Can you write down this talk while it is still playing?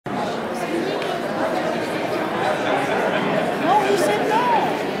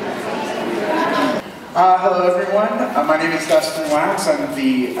Hello everyone, my name is Dustin Wax. I'm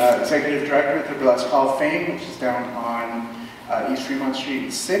the Executive Director at the Burlesque Hall of Fame, which is down on East Fremont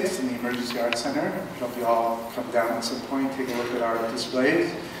Street 6 in the Emergency Arts Center. I hope you all come down at some point, take a look at our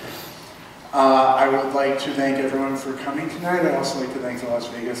displays. I would like to thank everyone for coming tonight. I'd also like to thank the Las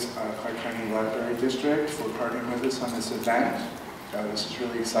Vegas Clark County Library District for partnering with us on this event. This is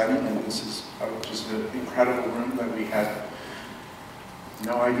really exciting, and this is just an incredible room that we had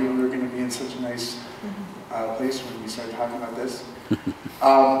no idea we were going to be in such a nice place when we started talking about this.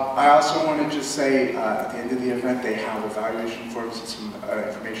 I also want to just say at the end of the event they have evaluation forms and some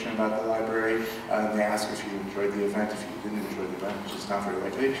information about the library. They ask if you enjoyed the event. If you didn't enjoy the event, which is not very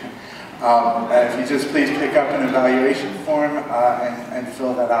likely, if you just please pick up an evaluation form and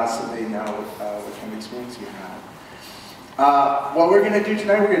fill that out so they know what kind of experience you had. What we're going to do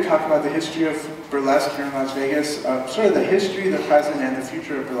tonight, we're going to talk about the history of burlesque here in Las Vegas, sort of the history, the present, and the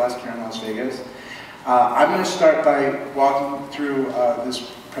future of burlesque here in Las Vegas. I'm going to start by walking through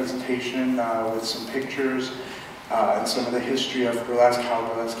this presentation with some pictures and some of the history of burlesque, how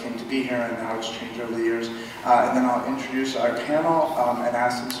burlesque came to be here and how it's changed over the years. And then I'll introduce our panel and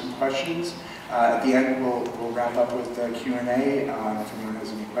ask them some questions. At the end, we'll wrap up with the Q&A. If anyone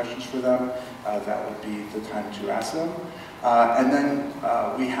has any questions for them, that would be the time to ask them. And then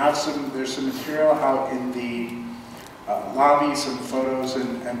we have there's some material out in the lobby, some photos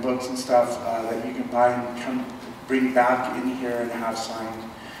and books and stuff that you can buy and bring back in here and have signed.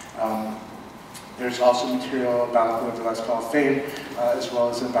 There's also material about the Burlesque Hall of Fame, as well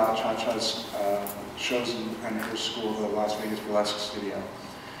as about Cha Cha's shows and her school, the Las Vegas Burlesque Studio.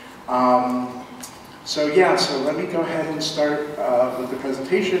 So let me go ahead and start with the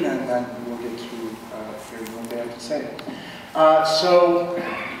presentation, and then we'll get to hearing what they have to say. So,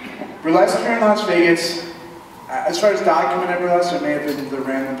 burlesque here in Las Vegas, as far as documented burlesque, there may have been the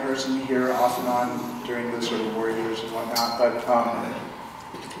random person here off and on during the sort of war years and whatnot, but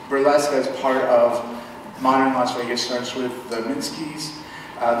burlesque as part of modern Las Vegas starts with the Minskys.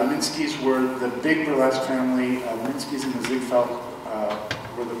 The Minskys were the big burlesque family. The Minskys and the Ziegfeld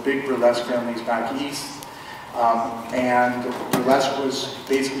were the big burlesque families back east. And burlesque was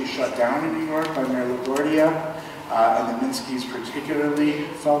basically shut down in New York by Mayor LaGuardia. And the Minskys particularly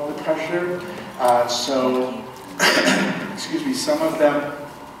felt the pressure. Excuse me, some of them,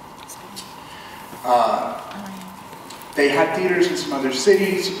 they had theaters in some other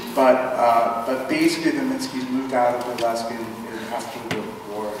cities, but basically the Minskys moved out of burlesque after the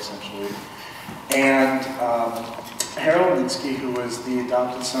war, essentially. And Harold Minsky, who was the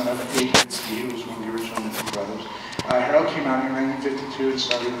adopted son of Harold Minsky, who was one of the original Minsky brothers, Harold came out in 1952 and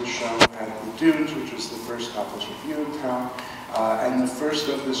started the show at the Dunes, which was the first topless revue in town, and the first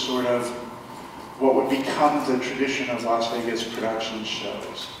of the sort of what would become the tradition of Las Vegas production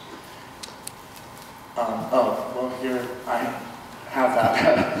shows. Well, here I have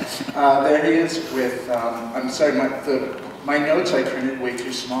that. There he is with, I'm sorry, my notes I printed way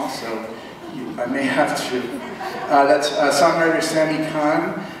too small, so I may have to. That's songwriter Sammy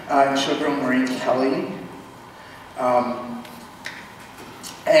Kahn and showgirl Maureen Kelly.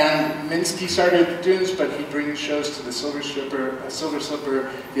 And Minsky started at the Dunes, but he'd bring shows to the Silver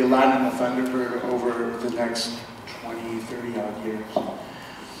Slipper, the Aladdin and the Thunderbird over the next 20, 30 odd years.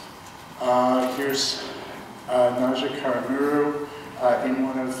 Here's Naja Karamuru in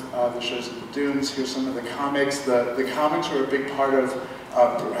one of the shows at the Dunes. Here's some of the comics. The comics were a big part of,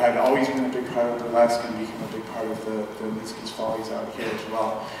 had always been a big part of burlesque and became a big part of the Minsky's Follies out here as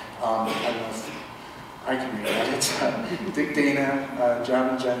well. I don't know if I can read that. It's Dick Dana,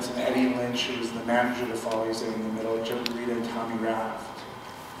 Javin Jensen, Eddie Lynch, who was the manager of the Follies there in the middle, Joe Rita and Tommy Raft.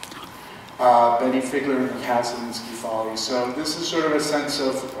 Betty Figler and the cast of Minsky Follies. So this is sort of a sense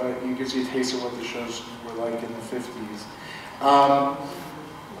of, it gives you a taste of what the shows were like in the 50s.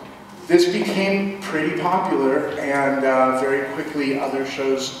 This became pretty popular, and very quickly other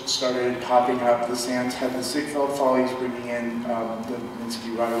shows started popping up. The Sands had the Ziegfeld Follies, bringing in the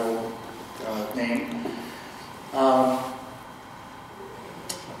Minsky rival name.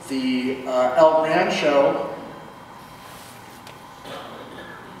 The El Rancho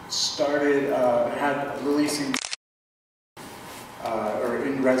started, had Lili St, or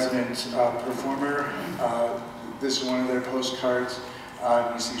in-resident performer. This is one of their postcards.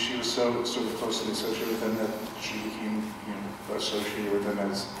 You see she was so sort of closely associated with them that she became associated with them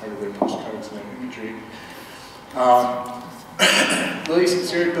as part of their postcards and their imagery. Lili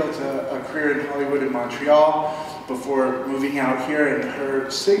St built a career in Hollywood and Montreal before moving out here, and her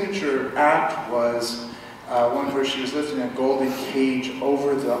signature act was one where she was lifting a golden cage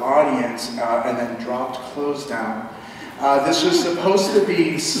over the audience and then dropped clothes down. This was supposed to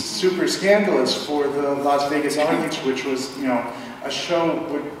be super scandalous for the Las Vegas audience, which was, you know, a show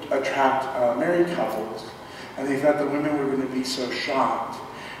would attract married couples, and they thought the women were going to be so shocked.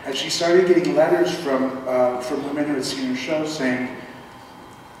 And she started getting letters from women who had seen her show saying,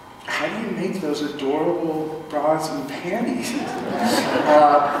 "How do you make those adorable bras and panties?"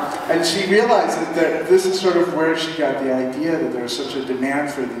 And she realized that this is sort of where she got the idea that there was such a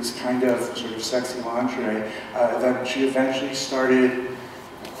demand for these kind of sort of sexy lingerie that she eventually started,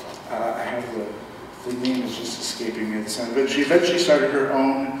 I have the name is just escaping me at the center, but she eventually started her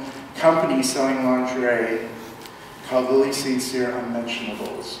own company selling lingerie called Lili St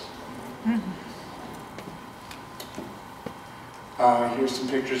Unmentionables. Here's some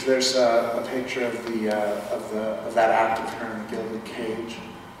pictures. There's a picture of that act of her in a gilded cage.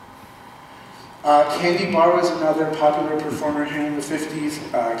 Candy Bar was another popular performer here in the 50s.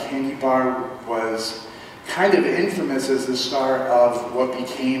 Candy Bar was kind of infamous as the star of what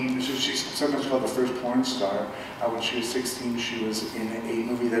became, she's sometimes called the first porn star. When she was 16, she was in a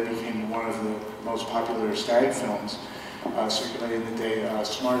movie that became one of the most popular stag films circulating in the day,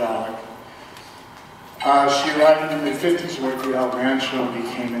 Smart Alec. She arrived in the mid-50s, worked at Rancho, and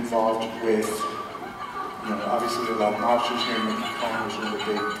became involved with, you know, obviously a lot of mobsters here. Mickey Cohen was one of the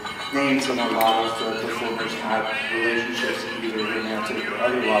big names, and a lot of the performers had relationships, either romantic or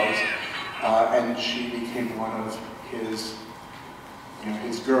otherwise. And she became one of his, you know,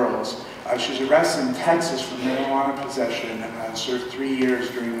 his girls. She was arrested in Texas for marijuana possession and served 3 years,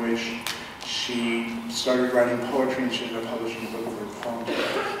 during which she started writing poetry, and she ended up publishing a book of her poems.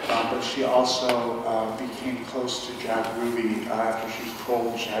 But she also became close to Jack Ruby after she was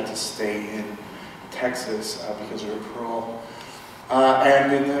paroled. She had to stay in Texas because of her parole.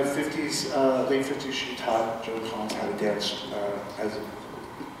 And in the 50s, late 50s, she taught Joe Collins how to dance,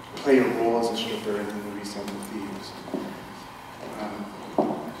 play a role as a stripper in the movie Seven Thieves.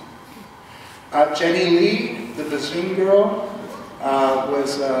 Jenny Lee, the bassoon girl,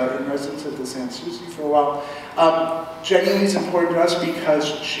 was in residence at the San Souci for a while. Jenny Lee's important to us because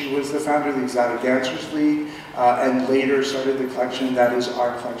she was the founder of the Exotic Dancers League and later started the collection that is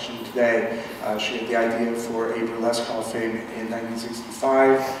our collection today. She had the idea for a Burlesque Hall of Fame in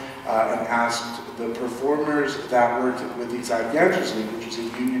 1965 and asked the performers that worked with the Exotic Dancers League, which is a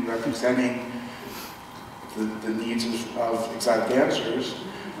union representing the needs of exotic dancers,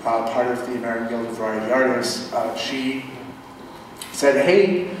 part of the American Guild of Variety Artists. She said,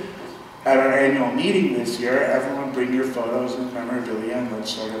 "Hey, at our annual meeting this year, everyone bring your photos and memorabilia and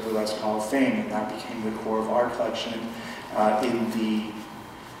let's start a Burlesque Hall of Fame." And that became the core of our collection.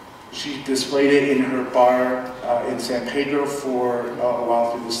 She displayed it in her bar in San Pedro for a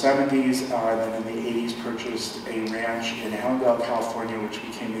while through the 70s, and then in the 80s purchased a ranch in Allendale, California, which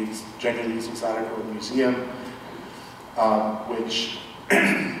became the Jenny Lee's Exotic World Museum, which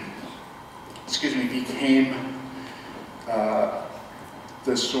excuse me, became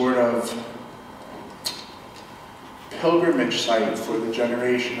the sort of pilgrimage site for the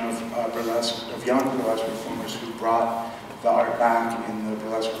generation of young burlesque performers who brought the art back in the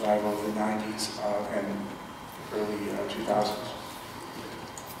burlesque revival of the 90s and early 2000s.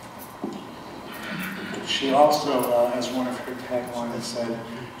 She also, as one of her taglines said,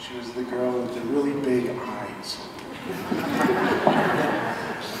 she was the girl with the really big eyes.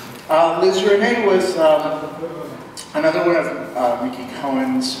 Liz Renee was another one of Mickey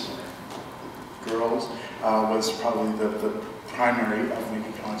Cohen's girls, was probably the primary of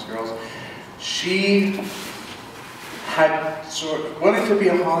Mickey Cohen's girls. She had wanted to be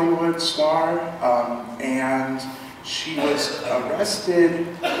a Hollywood star, and she was arrested.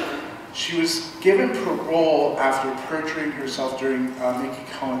 She was given parole after perjuring herself during Mickey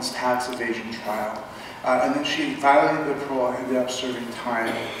Cohen's tax evasion trial. And then she violated the parole and ended up serving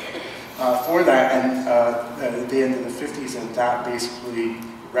time for that, and at the end of the 50s, and that basically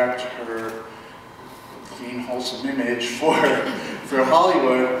wrecked her clean, wholesome image for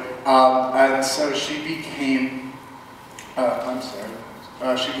Hollywood. And so she became,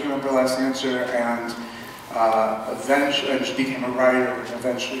 she became a burlesque dancer, and eventually she became a writer, and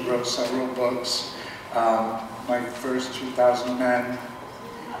eventually wrote several books. My First 2,000 Men,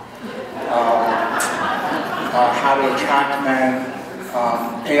 How to Attract Men,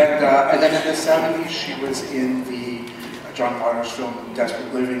 and then in the 70s she was in the John Waters film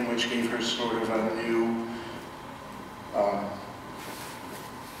Desperate Living, which gave her sort of a new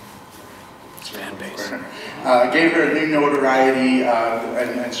fan base. Gave her a new notoriety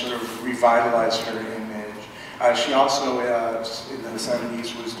and sort of revitalized her image. She also, in the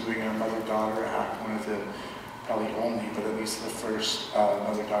 70s, was doing a mother-daughter act, one of the, probably only, but at least the first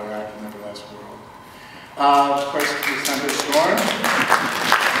mother-daughter act in the burlesque world. Of course, the Tempest Storm.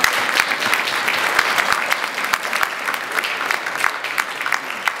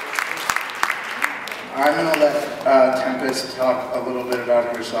 I'm going to let Tempest talk a little bit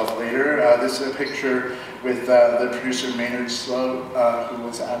about herself later. This is a picture with the producer Maynard Sloat, who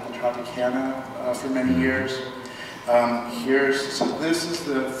was at the Tropicana for many years. So this is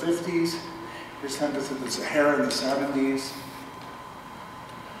the 50s. Here's Tempest with the hair in the 70s.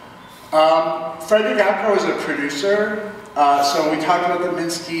 Frederick Apcar was a producer. So we talked about the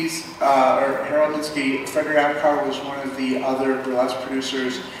Minskys, or Harold Minsky. Frederick Apcar was one of the other burlesque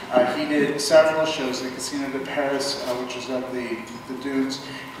producers. He did several shows, the Casino de Paris, which was at the Dunes.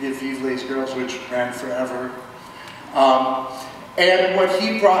 He did Vive les Girls, which ran forever. And what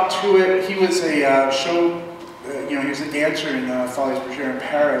he brought to it, he was a show, he was a dancer in Folies Bergère in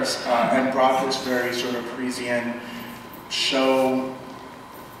Paris, and brought this very sort of Parisian show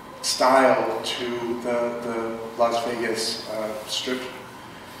style to the Las Vegas strip,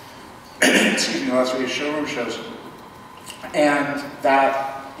 excuse me, Las Vegas showroom shows. And that,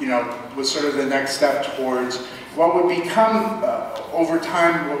 was sort of the next step towards what would become, over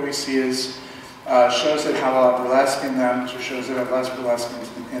time, what we see is shows that have a lot of burlesque in them, to shows that have less burlesque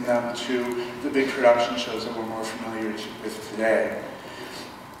in them, to the big production shows that we're more familiar with today.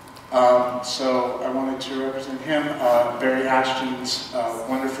 So I wanted to represent him, Barry Ashton's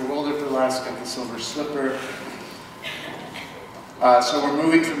Wonderful World of Burlesque at the Silver Slipper. So we're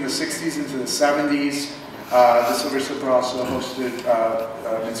moving from the 60s into the 70s. The Silver Slipper also hosted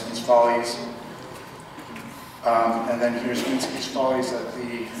Minsky's Follies. And then here's Minsky's Follies at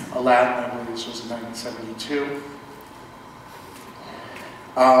the Aladdin, I believe this was in 1972.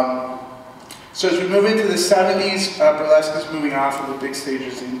 So as we move into the 70s, burlesque is moving off of the big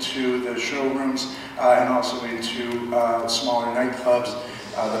stages into the showrooms and also into smaller nightclubs.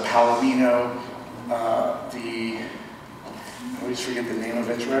 The Palomino, I always forget the name of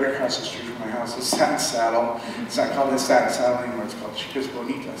it. It's right across the street from my house. The Satin Saddle. It's not called the Satin Saddle anymore. It's called Chicas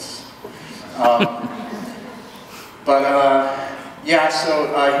Bonitas. Yeah, so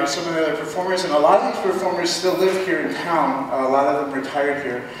here's some of the other performers, and a lot of these performers still live here in town. A lot of them retired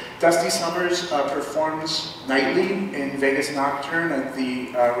here. Dusty Summers performs nightly in Vegas Nocturne at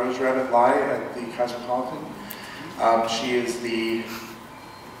the Rose Rabbit Lie at the Cosmopolitan. She is the,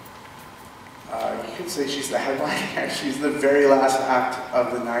 you could say she's the headline. She's the very last act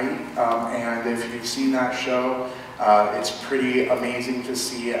of the night, and if you've seen that show, it's pretty amazing to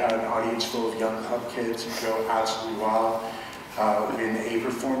see an audience full of young club kids who go absolutely wild. When a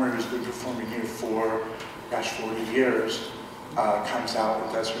performer who's been performing here for, 40 years, comes out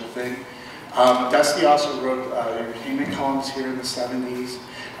and does her thing. Dusty also wrote entertainment columns here in the 70s.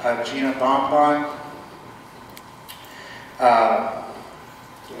 Gina Bonbon, I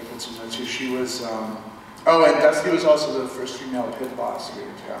put some notes here. She was, and Dusty was also the first female pit boss here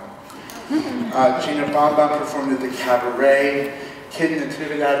in town. Gina Bonbon performed at the Cabaret. Kid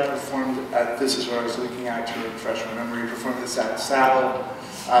Natividad performed at, this is what I was looking at to refresh my memory, performed at the Satin Saddle.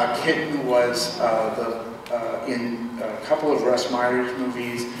 Kitten was in a couple of Russ Meyer's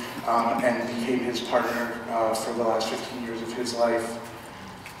movies and became his partner for the last 15 years of his life.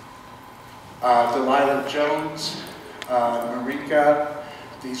 Delilah Jones, Marinka,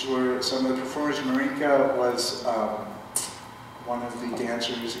 these were some of the performers. Marinka was one of the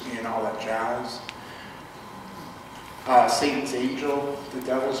dancers in All That Jazz. Satan's Angel, the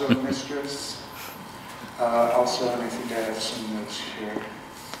Devil's Own Mistress. Also, and I think I have some notes here.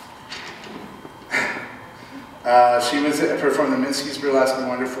 She was performed the Minsky's Burlesque and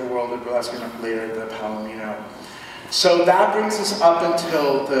Wonderful World of Burlesque and later the Palomino. So that brings us up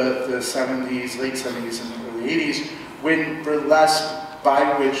until the 70s, late 70s and early 80s, when burlesque,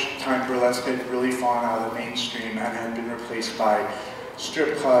 by which time burlesque had really fallen out of the mainstream and had been replaced by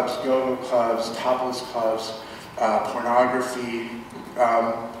strip clubs, go-go clubs, topless clubs, pornography.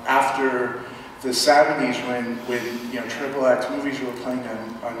 After the 70s, when Triple X movies were playing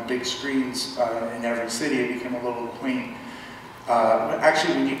on big screens in every city, it became a little quaint.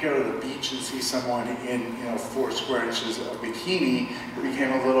 Actually, when you go to the beach and see someone in 4 square inches of bikini, it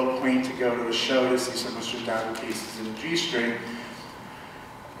became a little quaint to go to a show to see someone stripped down to cases in a G-string.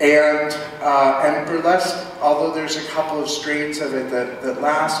 And burlesque, although there's a couple of strains of it that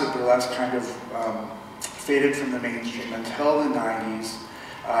lasted, burlesque kind of faded from the mainstream until the 90s.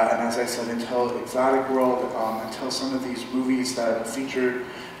 And as I said, until Exotic World, until some of these movies that featured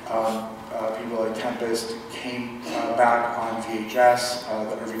people like Tempest came back on VHS,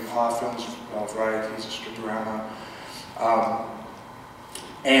 the Irving Klaw films, Varieties of Striporama,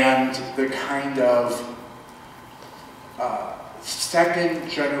 and the kind of second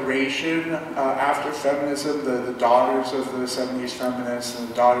generation after feminism, the daughters of the 70s feminists, and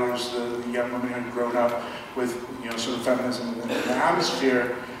the daughters, the young women who had grown up with, you know, sort of feminism in the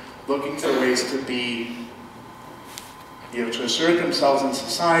atmosphere, looking for ways to be, you know, to assert themselves in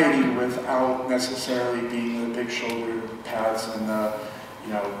society without necessarily being the big shoulder pads and the,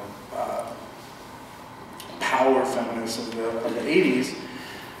 you know, power feminists of the 80s.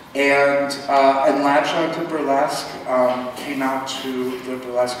 And latched onto burlesque, came out to the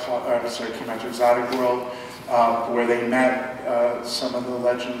burlesque, came out to Exotic World, where they met some of the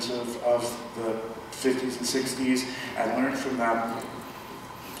legends of the 50s and 60s and learned from them.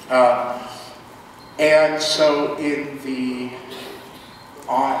 And so in the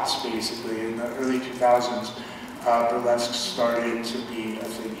aughts, basically, in the early 2000s, burlesque started to be a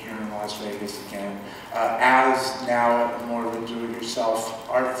thing here in Las Vegas again. As now more of a do-it-yourself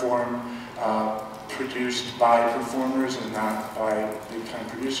art form, produced by performers and not by big-time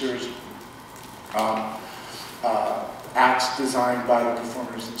producers. Acts designed by the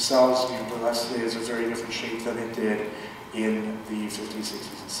performers themselves. You know, burlesque today is a very different shape than it did in the 50s,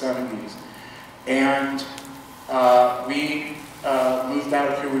 60s, and 70s. And we moved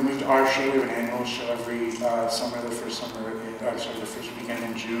out here. We moved our show. We have an annual show every summer, the first weekend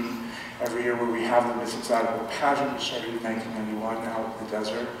in June every year, where we have the Miss Exotic pageant. We started in 1991 out in the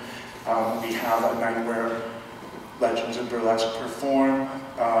desert. We have a night where legends of burlesque perform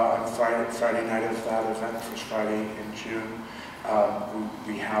on Friday night of that event, first Friday in June.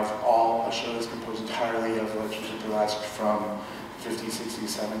 We have a show that's composed entirely of legends of burlesque from 50s,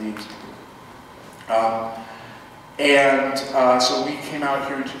 60s, 70s. So we came out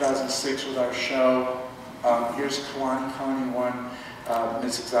here in 2006 with our show. Here's Kalani. Kalani won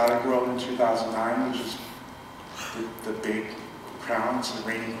Miss Exotic World in 2009, which is the big crown. It's the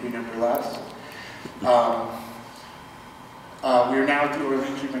reigning queen of burlesque. We are now at the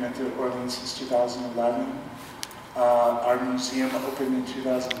Orleans. We've been at the Orleans since 2011. Our museum opened in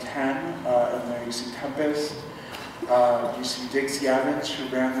 2010, and there you see Tempest. You see Dixie Evans, who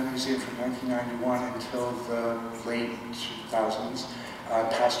ran the museum from 1991 until the late 2000s,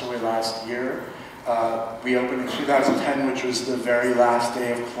 passed away last year. We opened in 2010, which was the very last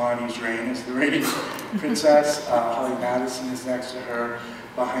day of Kalani's reign as the reigning princess. Holly Madison is next to her.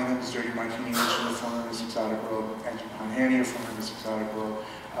 Behind them is Dirty Martini, which is the former Miss Exotic World, Angie Ponhania, former Miss Exotic World,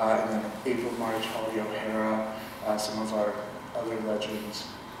 and then April March, Holly O'Hara, some of our other legends.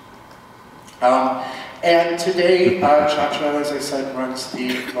 And today, Cha Cha, as I said, runs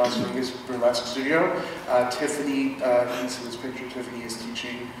the Las Vegas Burlesque Studio. Tiffany, you can see this picture, Tiffany is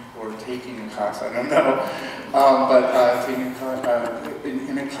teaching or taking a class, I don't know, but taking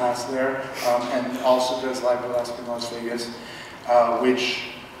in a class there, and also does live burlesque in Las Vegas, which,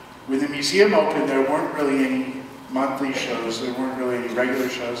 when the museum opened, there weren't really any monthly shows, there weren't really any regular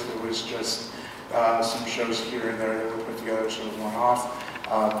shows, there was just some shows here and there that were put together sort of one-off.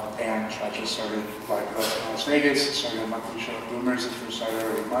 And Cha Cha started live burlesque in Las Vegas, started a monthly show at Boomers the first Saturday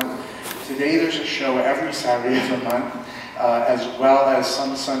every month. Today there's a show every Saturday of the month, as well as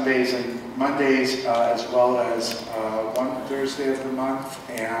some Sundays and Mondays, as well as one Thursday of the month.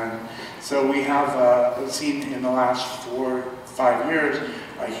 And so we have seen in the last 4 or 5 years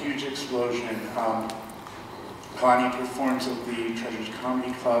a huge explosion. Kalani performs at the Treasures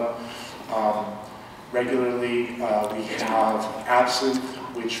Comedy Club regularly. We have Absinthe,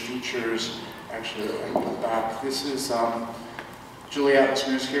 which features, actually, I go back, this is Juliette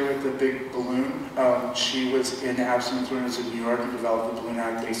Smith here with the big balloon. She was in Absinthe when it was in New York and developed the balloon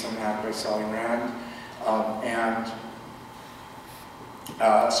act based on an act by Sally Rand.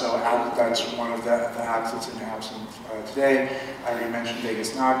 So that's one of the acts that's in Absinthe today. I already mentioned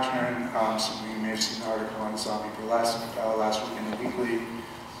Vegas Nocturne. Some of you may have seen an article on Zombie Burlesque last week in the Weekly.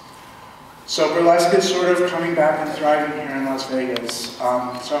 So burlesque is sort of coming back and thriving here in Las Vegas. So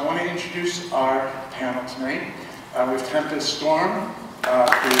I want to introduce our panel tonight. We have Tempest Storm,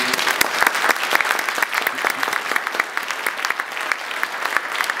 who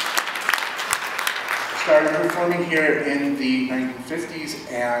started performing here in the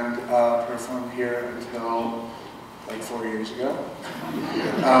 1950s and performed here until like 4 years ago.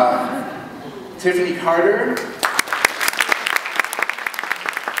 Tiffany Carter.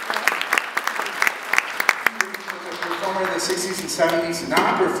 In the 60s and 70s,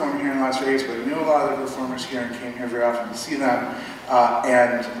 not performing here in Las Vegas, but I knew a lot of the performers here and came here very often to see them,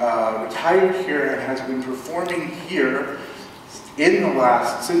 and retired here and has been performing here in the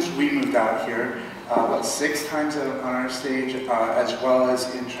last, since we moved out here, 6 times on our stage, as well as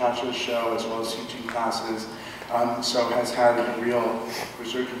in Cha Cha's show, as well as teaching classes, so has had a real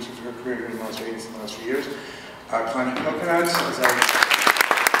resurgence of her career here in Las Vegas in the last few years. Kalani Kokonuts, as I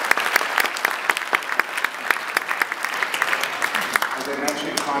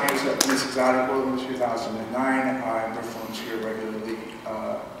mentioned, Kalani was at Miss Exotic in 2009 and performs here regularly,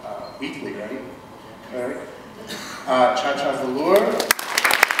 weekly, right? Cha Cha Velour.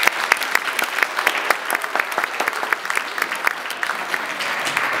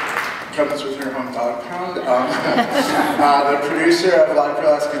 Comes with her home dog pound. The producer of Live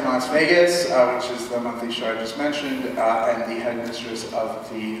Burlesque in Las Vegas, which is the monthly show I just mentioned, and the headmistress of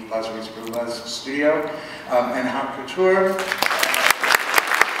the Vegas Burlesque Studio, and Haute Couture.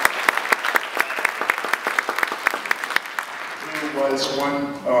 Who was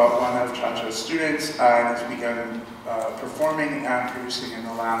one of Cha Cha's students and has begun performing and producing in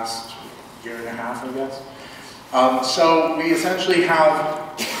the last year and a half, I guess. So we essentially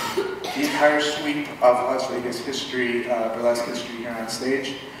have the entire sweep of Las Vegas history, burlesque history here on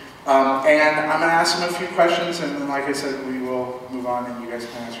stage. And I'm going to ask them a few questions, and then, like I said, we will move on and you guys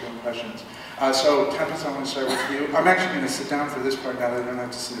can ask your own questions. So Tempest, I'm going to start with you. I'm actually going to sit down for this part now that I don't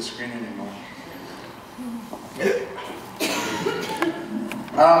have to see the screen anymore.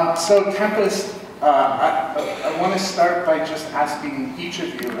 So Tempest, I want to start by just asking each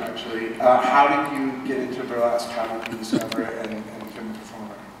of you, actually, how did you get into burlesque? How did you discover it and become a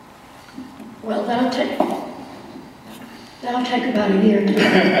performer? Well, that'll take about a year to do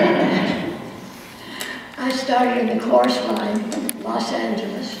that. I started in the chorus line in Los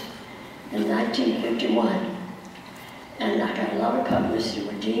Angeles in 1951, and I got a lot of publicity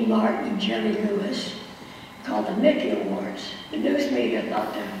with Dean Martin and Jerry Lewis, called the Mickey Awards. The news media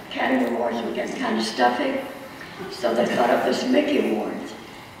thought the Academy Awards were getting kind of stuffy, so they thought up this Mickey Awards.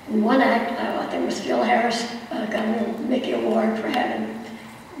 And one act, I think it was Phil Harris, got a Mickey Award for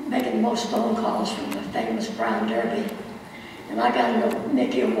making the most phone calls from the famous Brown Derby. And I got a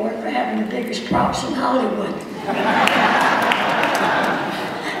Mickey Award for having the biggest props in Hollywood.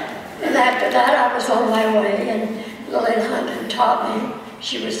 And after that, I was on my way, and Lili St, who taught me,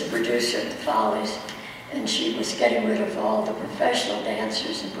 she was the producer of the Follies, and she was getting rid of all the professional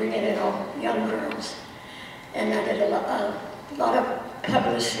dancers and bringing in all young girls. And I did a lot of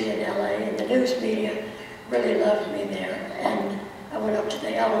publicity in LA, and the news media really loved me there. And I went up to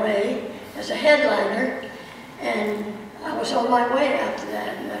the LA as a headliner, and I was on my way after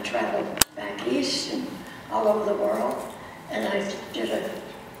that, and I traveled back east and all over the world. And I did a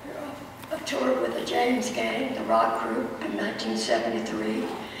tour with the James Gang, the rock group, in 1973.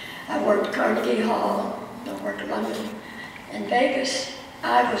 I worked Carnegie Hall, I worked London. In Vegas,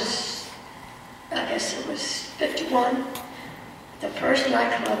 I guess it was 51. The first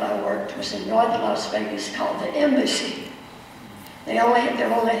nightclub I worked was in North Las Vegas called the Embassy. They only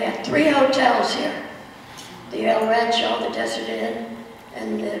had 3 hotels here. The El Rancho, the Desert Inn,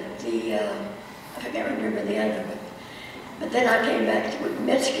 and I can't remember the other one. But then I came back with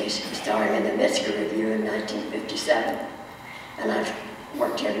Minsky's, starring in the Minsky Revue in 1957. And I've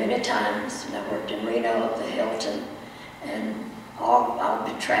worked here many times, and I worked in Reno, the Hilton, and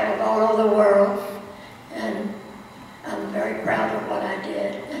I've traveled all over the world, and I'm very proud of what I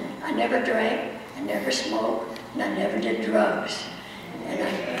did. And I never drank, I never smoked, and I never did drugs. And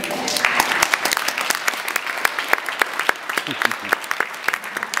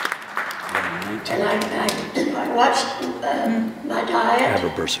I watched my diet. I have a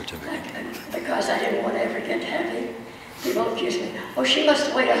birth certificate. Because I didn't want to ever get heavy. People accuse me, oh, she must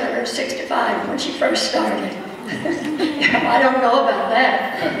have weighed 165 when she first started. I don't know about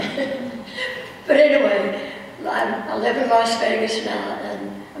that. But anyway, I live in Las Vegas now,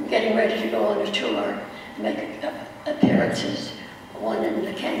 and I'm getting ready to go on a tour, make appearances. One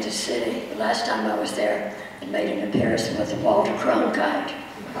in Kansas City. The last time I was there, I made an appearance with Walter Cronkite.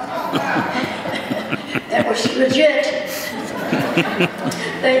 That was legit.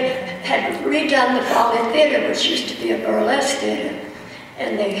 They had redone the Folly Theater, which used to be a burlesque theater,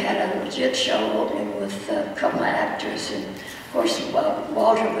 and they had a legit show opening with a couple of actors, and of course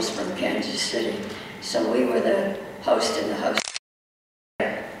Walter was from Kansas City, so we were the host and the host,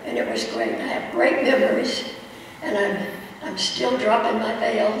 and it was great. I have great memories, and I'm still dropping my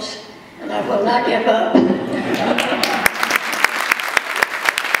veils, and I will not give up.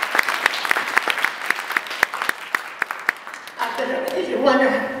 If you wonder,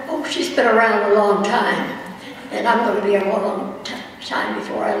 oh, she's been around a long time, and I'm going to be a long time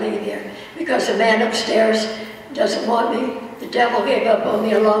before I leave here, because the man upstairs doesn't want me. The devil gave up on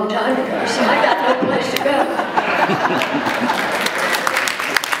me a long time ago, so I got no place to go.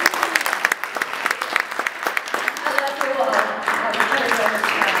 I love you all.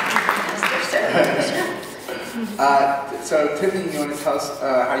 So Tiffany, you want to tell us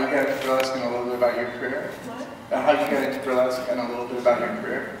how you got into burlesque and a little bit about your career? What? how you got into burlesque and a little bit about your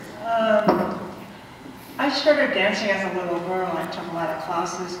career. I started dancing as a little girl. I took a lot of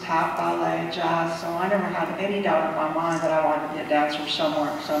classes, tap, ballet, jazz, so I never had any doubt in my mind that I wanted to be a dancer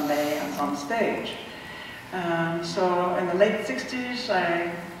somewhere, someday, and on stage. So in the late 60s,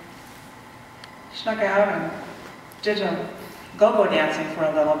 I snuck out and did a go-go dancing for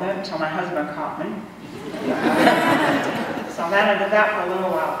a little bit until my husband caught me. So I did that for a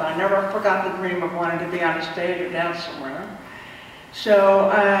little while, but I never forgot the dream of wanting to be on a stage or dance somewhere. So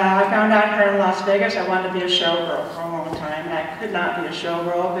I found out here in Las Vegas I wanted to be a showgirl for a long time, and I could not be a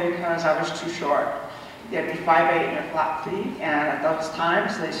showgirl because I was too short. You had to be 5'8" and your flat feet, and at those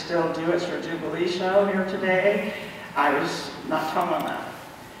times, they still do, it's for Jubilee show here today, I was not tall on that.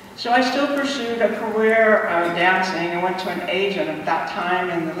 So I still pursued a career of dancing and went to an agent at that time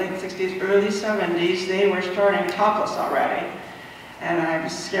in the late 60s, early 70s. They were starting topless already. And I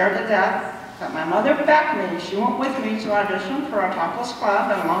was scared to death, but my mother backed me. She went with me to audition for a topless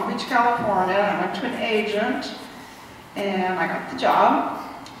club in Long Beach, California. I went to an agent and I got the job.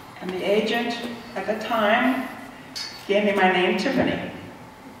 And the agent at the time gave me my name, Tiffany.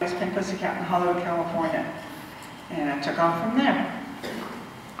 I was Pink Pussycat in Hollywood, California. And I took off from there.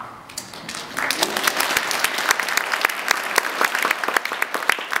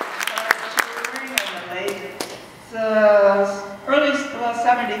 Early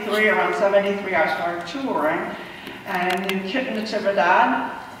 73, around 73, I started touring, and I knew Kit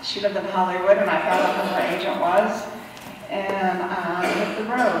Natividad. She lived in Hollywood, and I found out who her agent was, and I hit the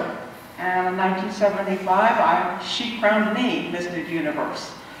road. And in 1975, she crowned me Miss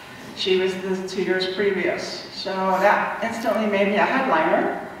Universe. She was the 2 years previous, so that instantly made me a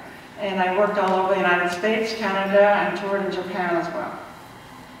headliner, and I worked all over the United States, Canada, and toured in Japan as well.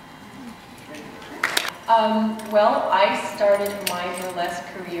 Well, I started my burlesque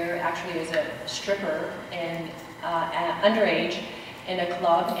career actually as a stripper and underage in a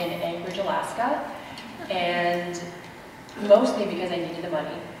club in Anchorage, Alaska, and mostly because I needed the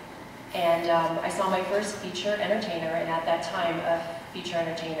money. And I saw my first feature entertainer, and at that time, a feature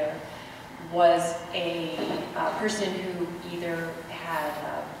entertainer was a person who either had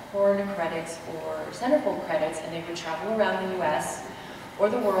porn credits or centerfold credits, and they would travel around the US or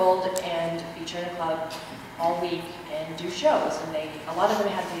the world and feature in a club all week and do shows. And a lot of them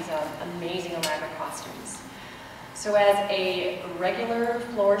had these amazing elaborate costumes. So as a regular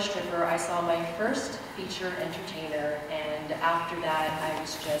floor stripper, I saw my first feature entertainer, and after that I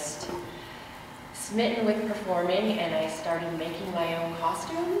was just smitten with performing, and I started making my own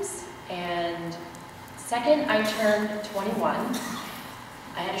costumes. And second I turned 21,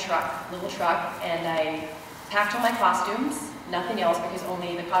 I had a truck, little truck, and I packed all my costumes, nothing else because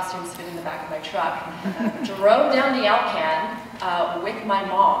only the costumes fit in the back of my truck, drove down to Alcan with my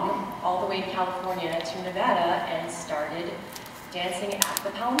mom all the way to California to Nevada and started dancing at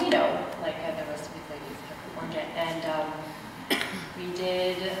the Palomino, like the rest of the ladies have performed it. And we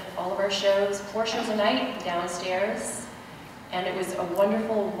did all of our shows, 4 shows a night downstairs, and it was a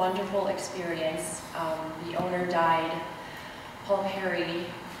wonderful, wonderful experience. The owner died, Paul Perry,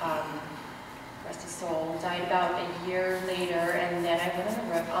 rest his soul, died about a year later, and then I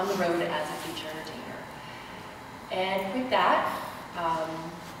went on the road as a feature entertainer. And with that,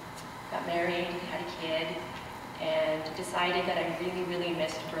 got married, had a kid, and decided that I really, really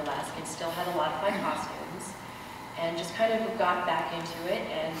missed burlesque and still had a lot of my costumes, and just kind of got back into it.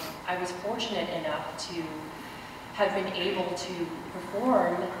 And I was fortunate enough to have been able to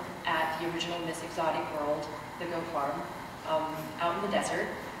perform at the original Miss Exotic World, the Goat Farm, out in the desert.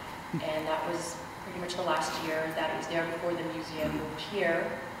 And that was pretty much the last year that it was there before the museum moved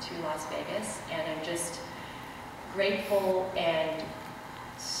here to Las Vegas. And I'm just grateful and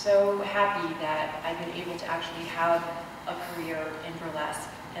so happy that I've been able to actually have a career in burlesque.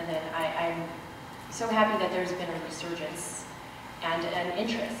 And then I'm so happy that there's been a resurgence and an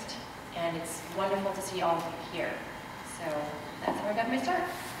interest. And it's wonderful to see all of you here. So that's how I got my start.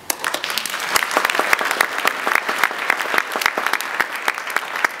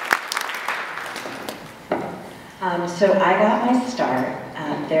 So I got my start.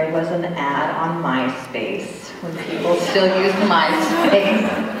 There was an ad on MySpace when people still used MySpace.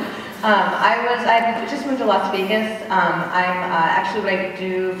 I just moved to Las Vegas. Actually what I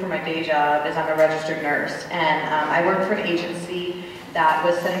do for my day job is I'm a registered nurse, and I work for an agency that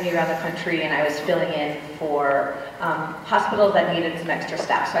was sending me around the country, and I was filling in for hospitals that needed some extra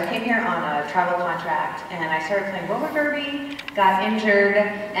staff. So I came here on a travel contract, and I started playing roller derby, got injured,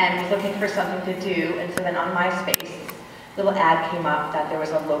 and was looking for something to do. And so then on MySpace, a little ad came up that there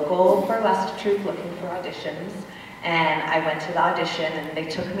was a local burlesque troupe looking for auditions. And I went to the audition, and they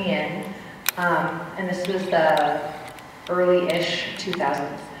took me in. And this was the early-ish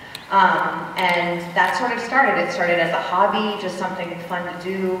 2000s. And that sort of started. It started as a hobby, just something fun to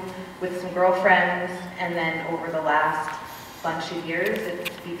do with some girlfriends, and then over the last bunch of years, it's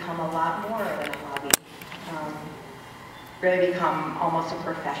become a lot more than a hobby. Really become almost a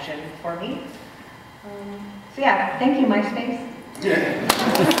profession for me. So yeah, thank you, MySpace. Yeah.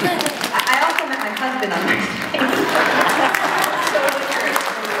 I also met my husband on MySpace.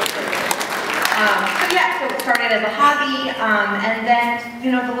 So yeah, so it started as a hobby, and then,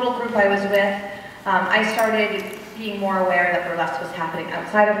 you know, the little group I was with, I started being more aware that burlesque was happening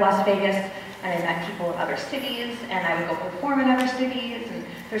outside of Las Vegas, and I met people in other cities, and I would go perform in other cities, and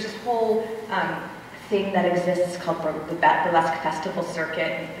there's this whole thing that exists called the Burlesque Festival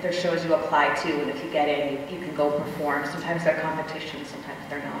Circuit. There's shows you apply to, and if you get in, you can go perform. Sometimes they're competitions, sometimes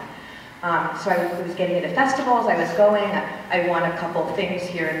they're not. So I was getting into festivals, I was going, I won a couple things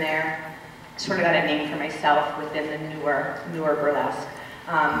here and there. Sort of got a name for myself within the newer burlesque.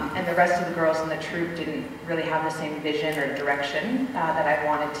 And the rest of the girls in the troupe didn't really have the same vision or direction that I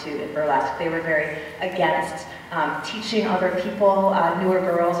wanted to in burlesque. They were very against teaching other people, newer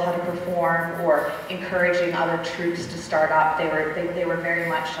girls, how to perform, or encouraging other troupes to start up. They were very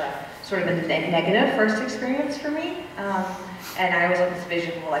much sort of a negative first experience for me. And I always had this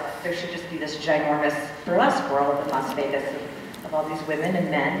vision, well, like, there should just be this ginormous burlesque world in Las Vegas of all these women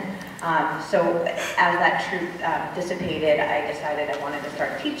and men. So as that troupe dissipated, I decided I wanted to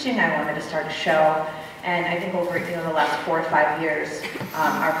start teaching, I wanted to start a show, and I think over the last 4 or 5 years,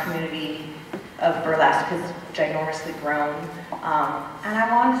 our community of burlesque has ginormously grown. And I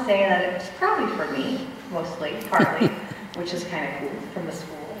want to say that it's probably for me, mostly, partly, which is kind of cool, from the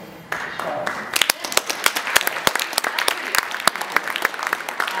school and the show.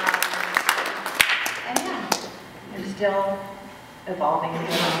 And yeah, I'm still evolving and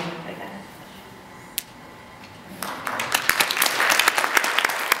growing, I guess.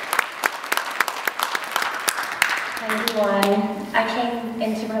 Hi everyone. I came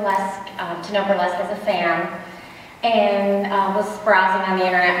into burlesque, to know burlesque as a fan, and was browsing on the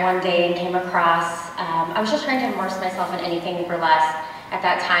internet one day and came across, I was just trying to immerse myself in anything burlesque at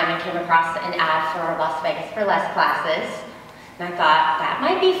that time, and came across an ad for Las Vegas burlesque classes, and I thought that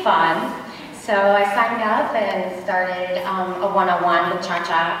might be fun. So I signed up and started a one-on-one with Cha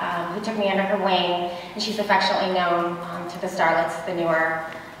Cha, who took me under her wing, and she's affectionately known to the starlets, the newer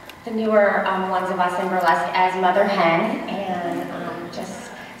ones of us in burlesque, as Mother Hen, and just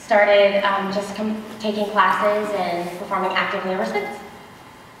started taking classes and performing actively ever since.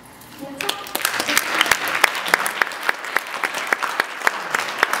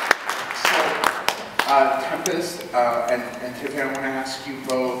 Tempest and Tiffany, I want to ask you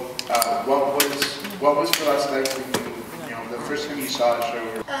both, what was burlesque like for you? You know, the first time you saw a show?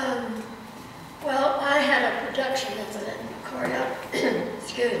 Well, I had a production of it,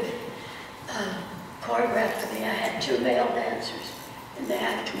 choreographed for me. I had 2 male dancers in the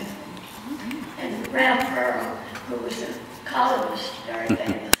act with me. And Rancho, who was a columnist, very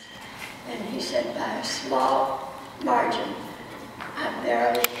famous, and he said, by a small margin, I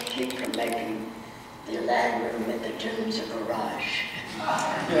barely keep from making the land room at the Dunes of Mirage.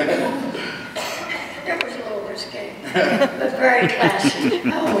 It was a little risque, but very classy.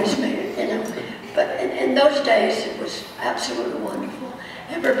 I always made it, you know. But in those days, it was absolutely wonderful.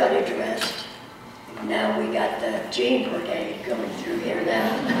 Everybody dressed. Now we got the jean brigade going through here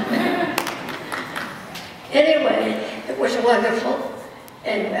now. Anyway, it was wonderful.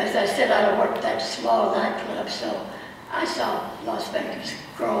 And as I said, I worked at that small nightclub, so I saw Las Vegas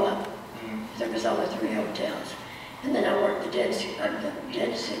grow up. There was only 3 hotels. And then I worked the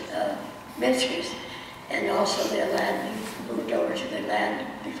Minsky's, and also the Atlantic. He moved over to the Atlantic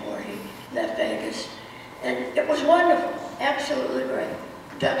before he left Vegas. And it was wonderful, absolutely great.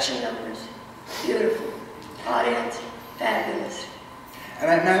 Production numbers, beautiful. Audience, fabulous.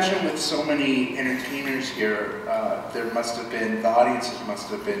 And I imagine with so many entertainers here, the audiences must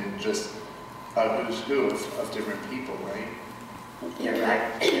have been just a who's who of different people, right? You're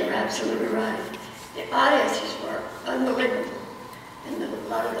right, you're absolutely right. The audiences were unbelievable. And a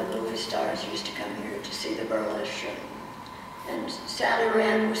lot of the movie stars used to come here to see the burlesque show. And Sally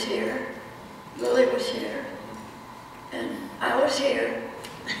Rand was here, Lili was here, and I was here.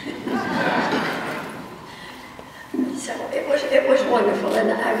 So it was wonderful,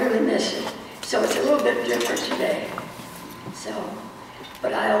 and I really miss it. So it's a little bit different today. So,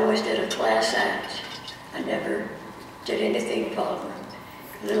 but I always did a class act. I never did anything vulgar.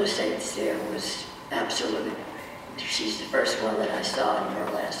 Lili St there was absolutely, she's the first one that I saw in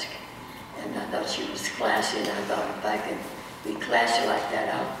burlesque. And I thought she was classy, and I thought if I could be classy like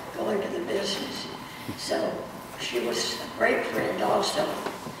that, I'll go into the business. So she was a great friend also.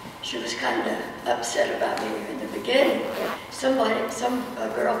 She was kind of upset about me in the beginning. Some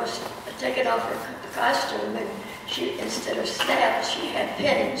girl was taking off her costume, and she, instead of snaps, she had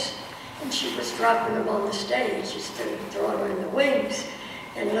pins, and she was dropping them on the stage instead of throwing them in the wings.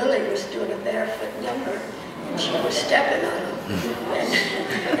 And Lili was doing a barefoot number, and she was stepping on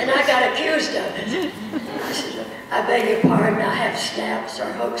them. And I got accused of it. I said, I beg your pardon, I have snaps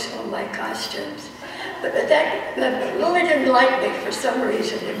or hooks on my costumes. But Lili didn't like me for some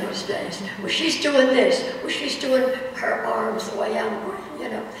reason in those days. Well, she's doing this. Well, she's doing her arms the way I'm doing, you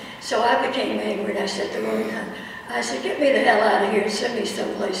know. So I became angry, and I said to Lili, I said, get me the hell out of here and send me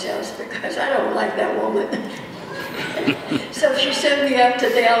someplace else because I don't like that woman. So she sent me up to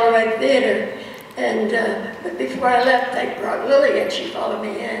the Alright Theater, and but before I left, they brought Lili, and she followed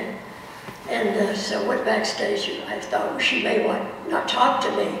me in. And so went backstage. I thought, well, she may not talk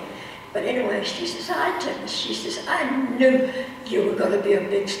to me. But anyway, she says, hi, Tempest. She says, I knew you were going to be a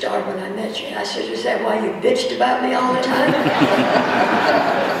big star when I met you. I said, is that why you bitched about me all the time?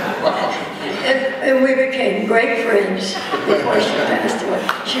 and we became great friends before she passed away.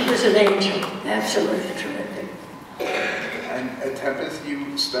 She was an angel, absolutely terrific. And Tempest,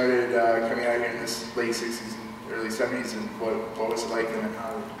 you started coming out here in the late 60s and early 70s, and what was it like and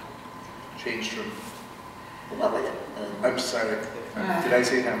how it changed from? What was it? I'm sorry. Did I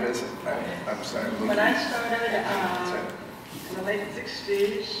say Tempest? I'm sorry. When I started in the late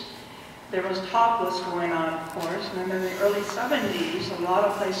 60s, there was topless going on, of course, and then in the early 70s, a lot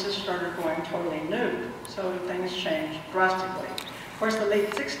of places started going totally nude, so things changed drastically. Of course, the late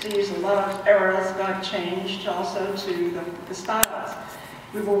 60s, a lot of eras got changed also to the styles.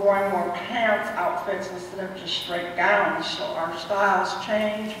 We were wearing more pants outfits instead of just straight gowns, so our styles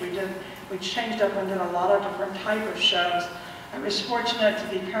changed. We changed up and did a lot of different type of shows. I was fortunate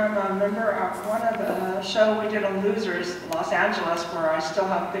to become a member of one of the show we did on Losers, Los Angeles, where I still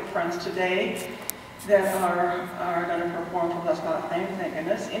have big friends today that are going to perform for Burlesque Hall of Fame, thank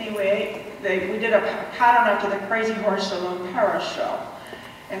goodness. Anyway, we did a pattern after the Crazy Horse Saloon Paris show.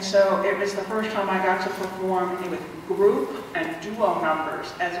 And so it was the first time I got to perform with group and duo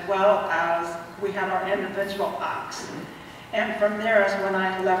numbers, as well as we had our individual acts. And from there is when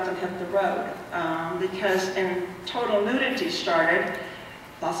I left and hit the road, because in total nudity started.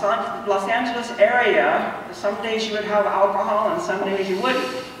 Los Angeles area, some days you would have alcohol and some days you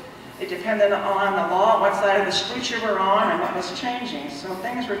wouldn't. It depended on the law, what side of the street you were on, and what was changing. So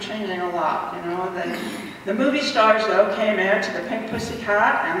things were changing a lot, you know. The movie stars, though, came in to the Pink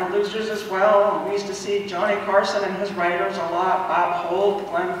Pussycat and the Losers as well. We used to see Johnny Carson and his writers a lot, Bob Holt,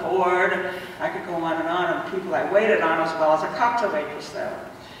 Glenn Ford. I could go on, and people I waited on, as well as a cocktail waitress there.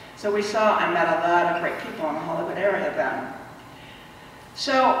 So we saw and met a lot of great people in the Hollywood area then.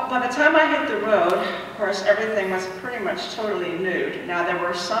 So by the time I hit the road, of course, everything was pretty much totally nude. Now, there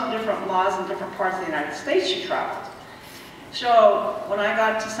were some different laws in different parts of the United States you traveled. So when I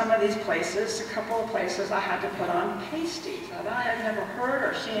got to some of these places, a couple of places, I had to put on pasties. And I had never heard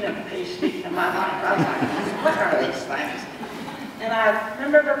or seen a pasty in my life. I was like, what are these things? And I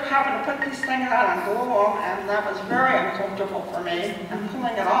remember having to put these things on and go along, and that was very uncomfortable for me. And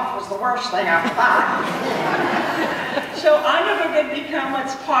pulling it off was the worst thing I thought. So I never did become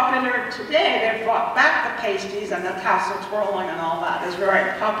what's popular today. They've brought back the pasties and the tassel twirling and all that is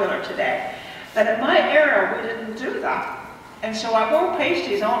very popular today. But in my era, we didn't do that. And so I wore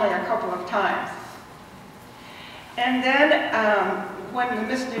pasties only a couple of times. And then when the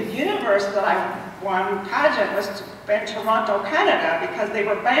Miss Nude Universe that I won pageant was in Toronto, Canada, because they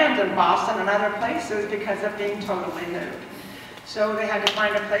were banned in Boston and other places because of being totally nude. So they had to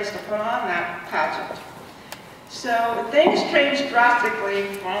find a place to put on that pageant. So things changed drastically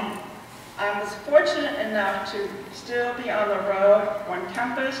from, I was fortunate enough to still be on the road when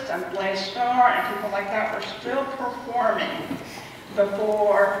Tempest and Blaze Star and people like that were still performing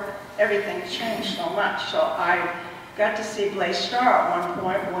before everything changed so much. So I got to see Blaze Star at one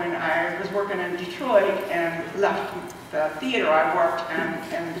point when I was working in Detroit and left the theater I worked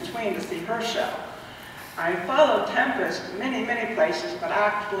in between to see her show. I followed Tempest many, many places, but I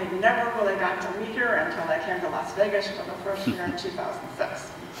actually never really got to meet her until I came to Las Vegas for the first year in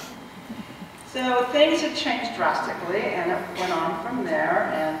 2006. So things had changed drastically, and it went on from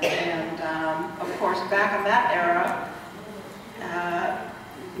there. And of course, back in that era,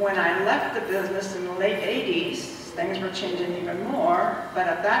 when I left the business in the late 80s, things were changing even more. But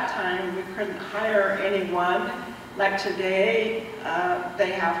at that time, we couldn't hire anyone. Like today,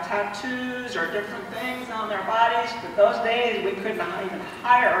 they have tattoos or different things on their bodies. But those days, we couldn't even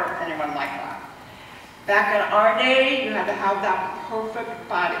hire anyone like that. Back in our day, you had to have that perfect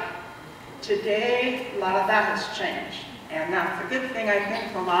body. Today, a lot of that has changed. And that's a good thing, I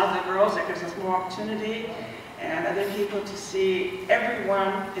think, for a lot of the girls. It gives us more opportunity and other people to see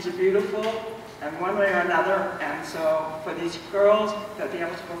everyone is beautiful in one way or another. And so for these girls to be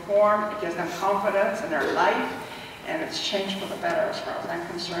able to perform, it gives them confidence in their life, and it's changed for the better as far as I'm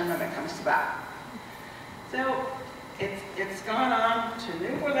concerned when it comes to that. So it's gone on to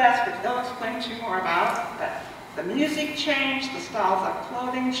new burlesque, which they'll explain to you more about, but the music changed, the styles of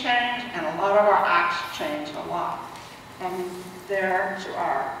clothing changed, and a lot of our acts changed a lot from there to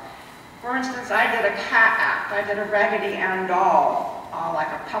our. For instance, I did a cat act. I did a Raggedy Ann doll, like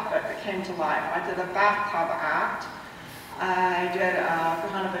a puppet that came to life. I did a bathtub act. I did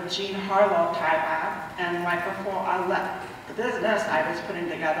kind of a Jean Harlow type act. And right before I left the business, I was putting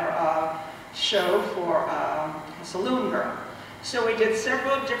together a show for a saloon girl. So we did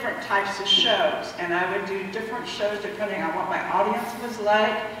several different types of shows, and I would do different shows depending on what my audience was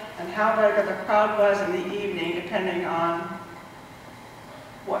like and how big the crowd was in the evening, depending on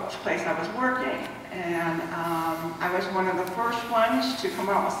what place I was working. And I was one of the first ones to come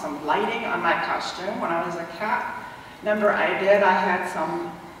out with some lighting on my costume when I was a cat. Remember, I had some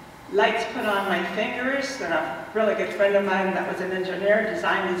lights put on my fingers, and a really good friend of mine that was an engineer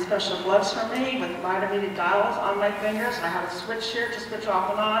designed these special gloves for me with vitamin dials on my fingers. I have a switch here to switch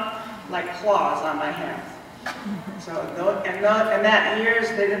off and on, like claws on my hands. So, in that years,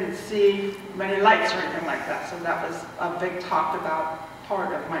 they didn't see many lights or anything like that, so that was a big talked about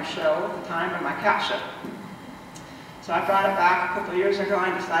part of my show at the time, and my cat show. So I brought it back a couple of years ago,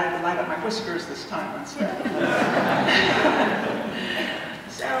 and I decided to light up my whiskers this time instead.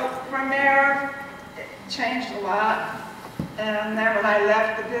 So from there, it changed a lot. And then when I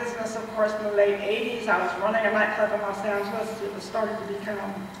left the business, of course, in the late 80s, I was running a nightclub in Los Angeles. It was starting to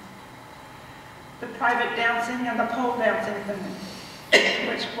become the private dancing and the pole dancing thing,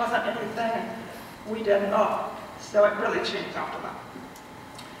 which wasn't anything we didn't know. So it really changed after that.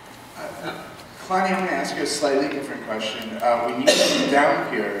 Kalani, I'm going to ask you a slightly different question. When you came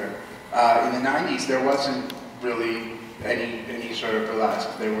down here, in the 90s, there wasn't really any sort of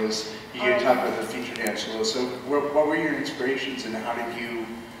burlesque. There was, you talk about the feature dance a little. So what were your inspirations, and how did you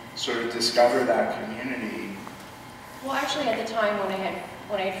sort of discover that community? Well, actually, at the time when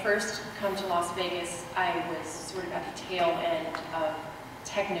I had first come to Las Vegas, I was sort of at the tail end of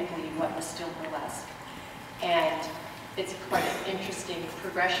technically what was still burlesque. And it's quite an interesting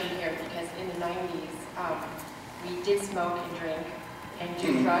progression here, because in the 90s, we did smoke and drink and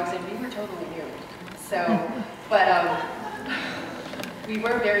do drugs, and we were totally nude. So, but we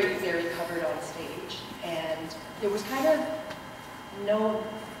were very, very covered on stage, and there was kind of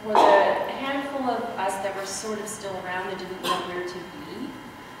was a handful of us that were sort of still around and didn't know where to be.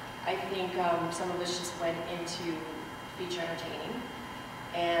 I think some of us just went into feature entertaining.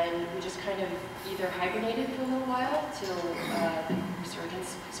 And we just kind of either hibernated for a little while till the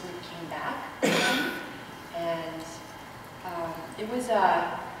resurgence sort of came back. And it was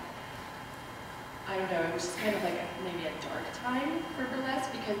I don't know, it was just kind of like maybe a dark time for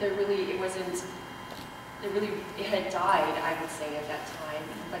burlesque, because it had died, I would say, at that time.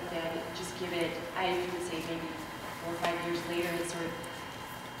 But then just give it, I would say maybe 4 or 5 years later, it sort of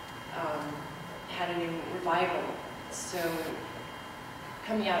had a new revival. So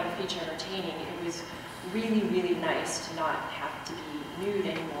coming out of feature entertaining, it was really, really nice to not have to be nude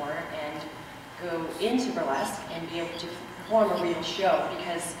anymore and go into burlesque and be able to perform a real show.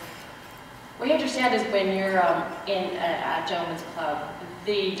 Because what you understand is when you're in a gentleman's club,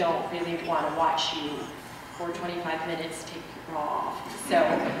 they don't really want to watch you for 25 minutes take your bra off. So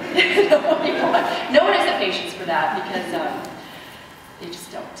no one has the patience for that, because they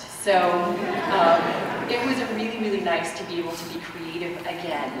just don't. So it was really, really nice to be able to be creative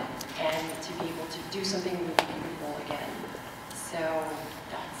again and to be able to do something really beautiful again. So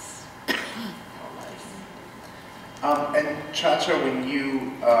that's how it was. And Cha Cha,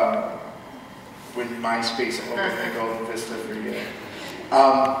 when MySpace opened the Golden Vista for you,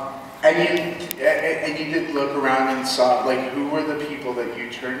 and you did look around and saw, like, who were the people that you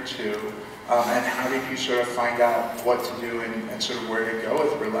turned to, and how did you sort of find out what to do and sort of where to go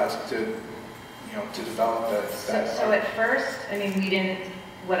with burlesque to develop that? So at first, I mean,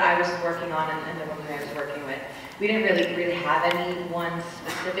 what I was working on and the woman I was working with, we didn't really have anyone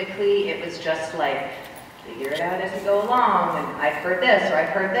specifically. It was just like, figure it out as we go along, and I've heard this, or I've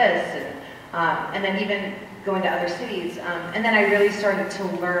heard this, and then even going to other cities. And then I really started to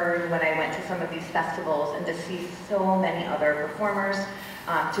learn when I went to some of these festivals and to see so many other performers,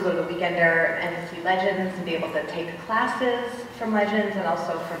 to go to the Weekender and see legends and be able to take classes from legends and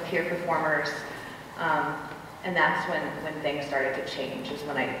also from peer performers. And that's when things started to change, is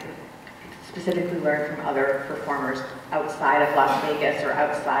when I specifically learned from other performers outside of Las Vegas or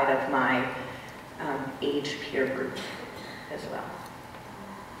outside of my age peer group as well.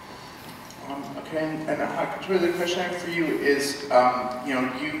 Okay, and Couture, the question I have for you is, you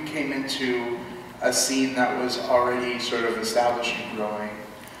know, you came into a scene that was already sort of established and growing.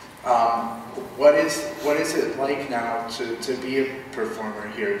 What is it like now to be a performer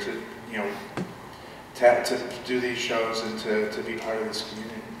here, to, you know, to do these shows and to be part of this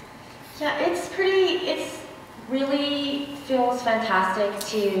community? Yeah, it's really feels fantastic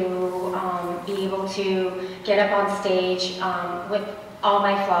to be able to get up on stage with all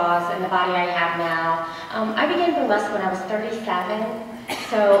my flaws and the body I have now. I began burlesque when I was 37.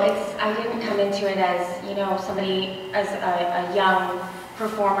 So I didn't come into it as, you know, somebody, as a young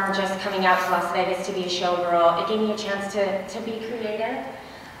performer just coming out to Las Vegas to be a showgirl. It gave me a chance to be creative,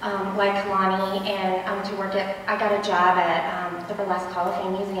 like Kalani, and to work at, I got a job at the Burlesque Hall of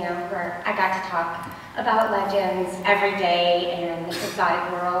Fame Museum, where I got to talk about legends every day in the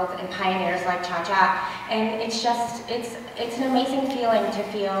exotic world and pioneers like Cha Cha. And it's just, it's an amazing feeling to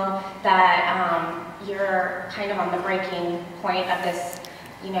feel that you're kind of on the breaking point of this,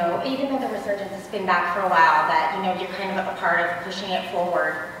 you know, even though the resurgence has been back for a while, that, you know, you're kind of a part of pushing it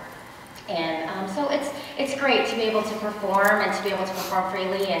forward. And so it's great to be able to perform and to be able to perform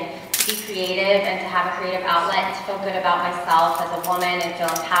freely and to be creative and to have a creative outlet and to feel good about myself as a woman and feel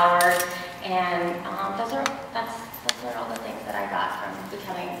empowered. And those are all the things that I got from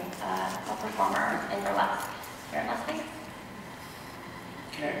becoming a performer in burlesque here in Las Vegas.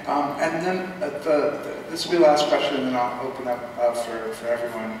 Okay, and then this will be the last question, and then I'll open up for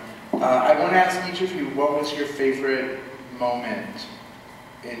everyone. I want to ask each of you, what was your favorite moment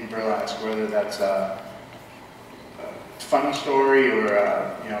in burlesque, whether that's a funny story or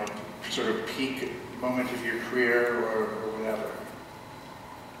a, you know, sort of peak moment of your career or whatever?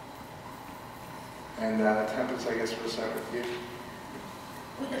 And Tempest, I guess we'll start with you.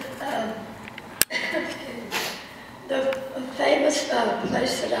 The famous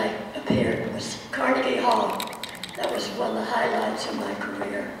place that I appeared was Carnegie Hall. That was one of the highlights of my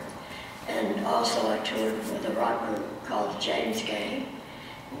career. And also I toured with a rock group called James Gang,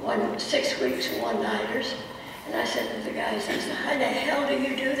 6 weeks, one-nighters. And I said to the guys, I said, how the hell do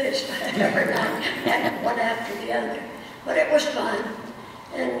you do this every night, one after the other? But it was fun.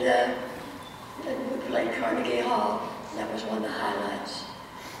 And we played Carnegie Hall. That was one of the highlights.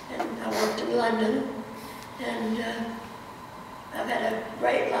 And I worked in London. And I've had a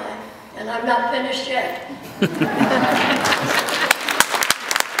great life, and I'm not finished yet.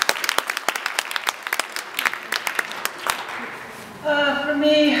 For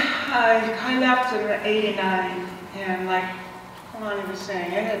me, I left in '89, and like Kalani was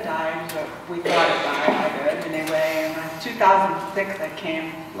saying, it had died, but we thought it died. I did anyway. And in 2006, I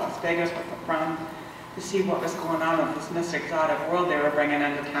came to Las Vegas with a friend to see what was going on with this Miss Exotic world they were bringing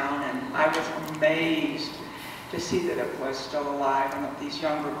into town, and I was amazed to see that it was still alive and that these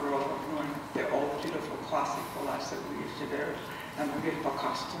younger girls were doing the old beautiful classic burlesque that we used to do, and the beautiful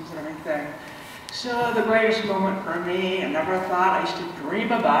costumes and everything. So the greatest moment for me, I never thought, I used to dream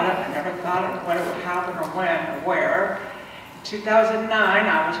about it, I never thought of when it would happen or when or where. In 2009,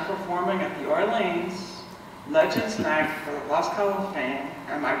 I was performing at the Orleans Legends Night for the Burlesque Hall of Fame,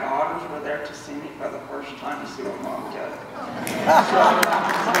 and my daughters were there to see me for the first time to see what Mom did.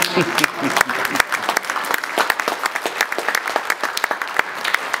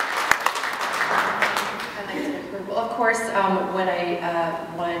 Of course, when I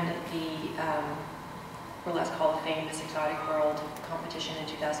won the Burlesque Hall of Fame Miss Exotic World competition in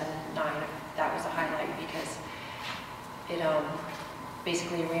 2009, that was a highlight because it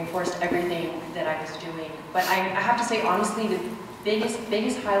basically reinforced everything that I was doing. But I have to say, honestly, the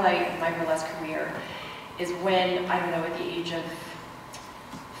biggest highlight of my burlesque career is when, I don't know, at the age of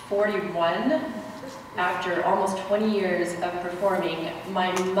 41, after almost 20 years of performing,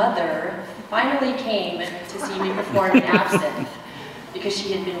 my mother finally came to see me perform in Absinthe because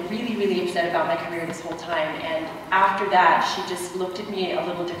she had been really, really upset about my career this whole time. And after that, she just looked at me a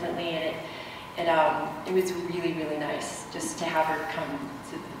little differently, and it was really, really nice just to have her come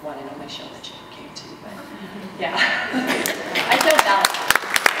to the one and only show that she came to. But yeah, I feel validated.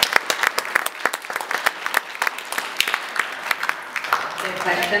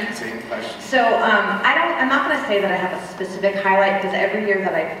 Question? Same question. So I'm not going to say that I have a specific highlight, because every year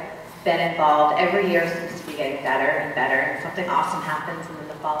that I've been involved, every year seems to be getting better and better, and something awesome happens, and then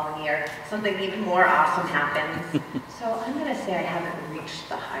the following year something even more awesome happens. So I'm going to say I haven't reached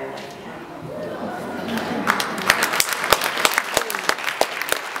the highlight yet.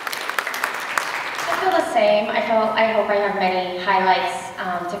 I hope I have many highlights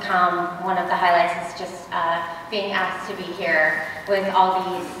to come. One of the highlights is just being asked to be here with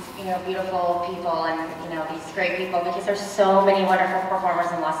all these, beautiful people and, these great people, because there's so many wonderful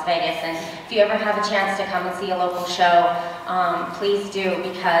performers in Las Vegas. And if you ever have a chance to come and see a local show, please do,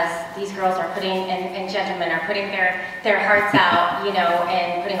 because these girls are putting, and gentlemen are putting their hearts out,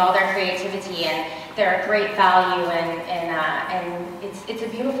 and putting all their creativity, and they're a great value, and it's a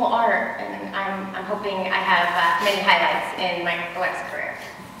beautiful art, and I'm hoping I have many highlights in my burlesque career.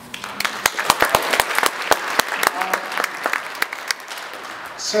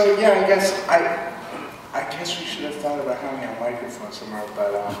 So yeah, I guess we should have thought about having a microphone somewhere,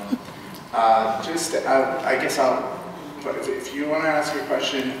 but if you want to ask a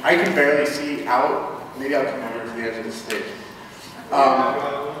question, I can barely see out. Maybe I'll come over to the edge of the stage.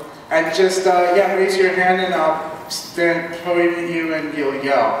 And just raise your hand and I'll stand point at you and you'll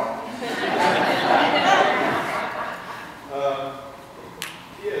yell.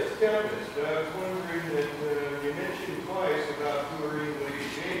 Yes, Tempest. I was wondering that you mentioned twice about touring with the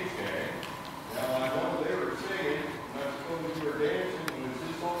Shade Gang. Now I know they were singing, and I suppose you were dancing. Was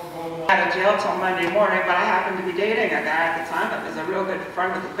this all going on? Out of jail till Monday morning, but I happened to be dating a guy at the time that was a real good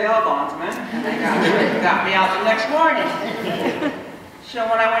friend of the bail bondsman, and they got me out the next morning. So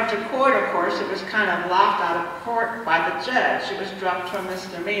when I went to court, of course, it was kind of laughed out of court by the judge. It was dropped to a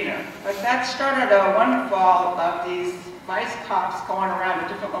misdemeanor. But that started a windfall of these vice cops going around to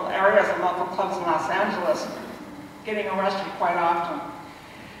different little areas and local clubs in Los Angeles, getting arrested quite often.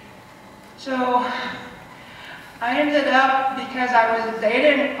 So I ended up, because I was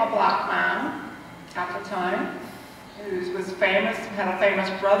dating a black man at the time, who was famous, had a famous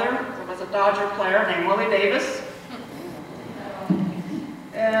brother who was a Dodger player named Willie Davis.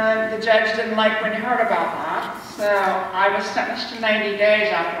 And the judge didn't like when he heard about that. So I was sentenced to 90 days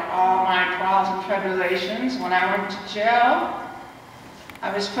after all my trials and tribulations. When I went to jail,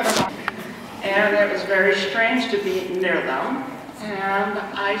 I was put on, and it was very strange to be near them. And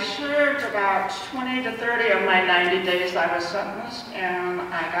I served about 20 to 30 of my 90 days I was sentenced, and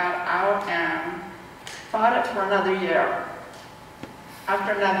I got out and fought it for another year.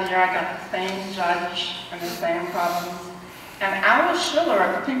 After another year, I got the same judge and the same problems. And Alice Schiller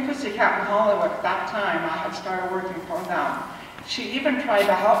at the Pink Pussycat in Hollywood at that time, I had started working for them. She even tried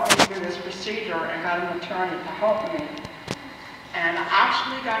to help me through this procedure and got an attorney to help me. And I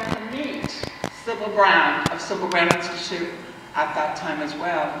actually got to meet Sybil Brand of Sybil Brand Institute at that time as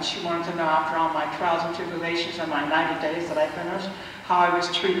well. And she wanted to know, after all my trials and tribulations and my 90 days that I finished, how I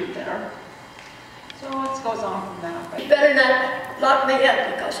was treated there. So it goes on from that. You better not lock me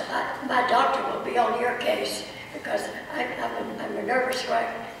up, because my doctor will be on your case. Because I'm a nervous wreck,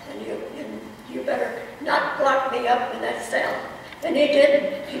 and you better not lock me up in that cell. And he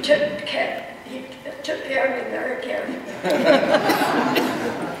didn't. He took care of me very carefully.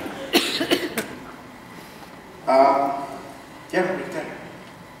 Yeah, right there.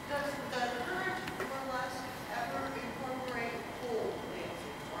 Does the current burlesque ever incorporate pole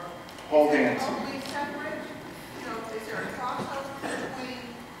dancing? Pole dancing. Only separate? Is there a crossover between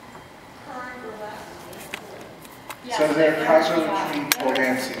current burlesque? Yes, So there are crossover between pole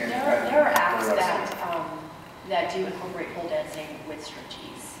dancing and there are acts burlesque. that do incorporate pole dancing with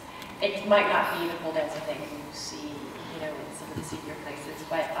striptease. It might not be the pole dancing that you see, in some of the senior places,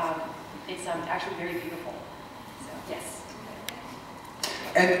 but it's actually very beautiful. So yes.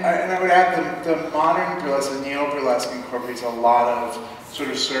 And I would add the modern burlesque, the neo-burlesque, incorporates a lot of sort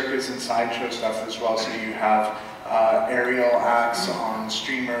of circus and sideshow stuff as well. So you have aerial acts on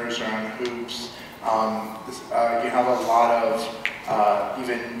streamers or on hoops. You have a lot of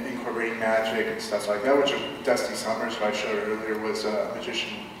even incorporating magic and stuff like that, which Dusty Summers, who I showed earlier, was a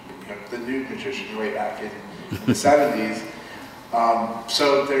magician, the nude magician way back in the 70s.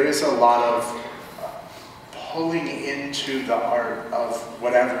 So there is a lot of pulling into the art of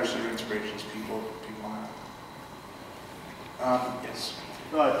whatever sort of inspirations people have. Yes?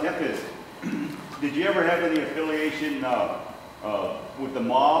 Tempest, did you ever have any affiliation with the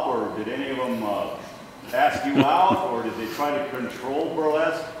mob, or did any of them ask you out, or did they try to control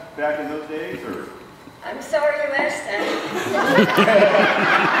burlesque back in those days? Or? I'm sorry you asked that.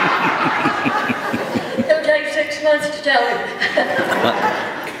 It'll take 6 months to tell you.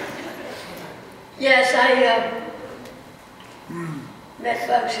 Yes, I met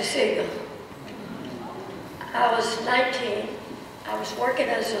Bugsy Siegel. I was 19. I was working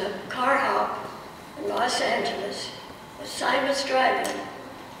as a car hop in Los Angeles with Simon's Driving.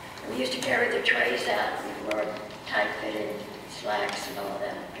 We used to carry the trays out and wear tight-fitted slacks and all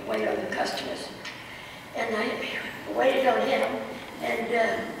that to wait on the customers. And I waited on him, and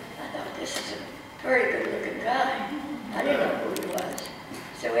I thought, this is a very good-looking guy. I didn't know who he was.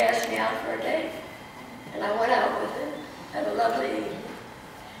 So he asked me out for a date. And I went out with him, had a lovely evening.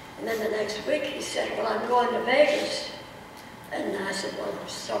 And then the next week he said, well, I'm going to Vegas. And I said, well, it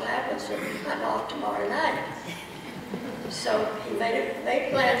so happens that I'm off tomorrow night. So he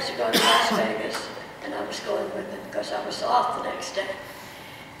made plans to go to Las Vegas, and I was going with him because I was off the next day.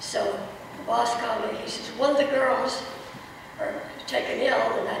 So the boss called me, he says, one of the girls are taken ill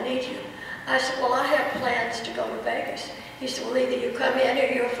and I need you. I said, well, I have plans to go to Vegas. He said, well, either you come in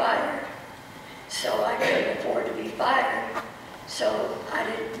or you're fired. So I couldn't afford to be fired, so I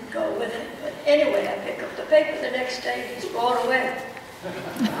didn't go with him. But anyway, I picked up the paper the next day, he's blown away.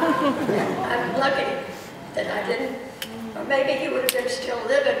 I'm lucky that I didn't, or maybe he would have been still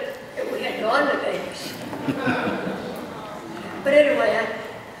living if we had gone to Vegas. But anyway,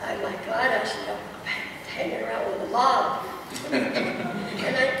 I'm like, God, I said, I'm hanging around with the mob.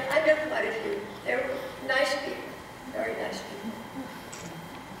 And I knew quite a few. They were nice people, very nice people.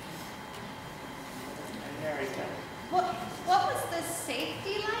 What was the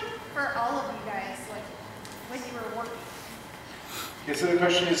safety like for all of you guys, like when you were working? Yeah, so the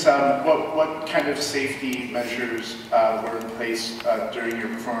question is, what kind of safety measures were in place during your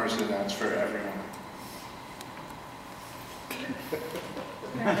performance events for everyone?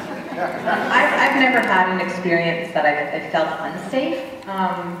 I've never had an experience that I felt unsafe.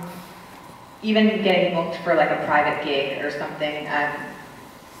 Even getting booked for like a private gig or something.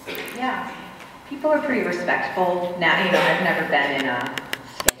 Yeah, people are pretty respectful. Now, you know, I've never been in a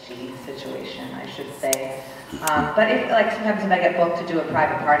sketchy situation, I should say. But if, like, sometimes if I get booked to do a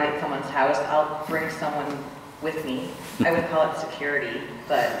private party at someone's house, I'll bring someone with me. I would call it security,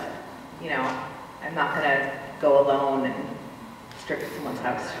 but, you know, I'm not gonna go alone and strip at someone's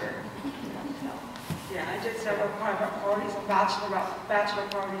house or, you know, no. Yeah, I did several private parties and bachelor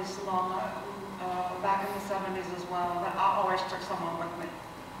parties back in the 70s as well, but I always took someone with me,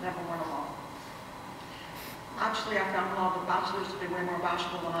 never went alone. Actually, I found a lot of bachelors to be way more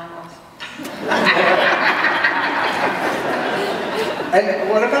bashful than I was. And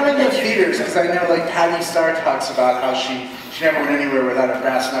what about in the theaters? Because I know, like, Patty Starr talks about how she never went anywhere without her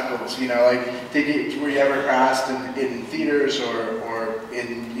brass knuckles. You know, like, were you ever harassed in theaters or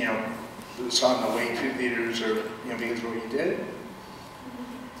in, you know, on the way to theaters, or, you know, because of what you did?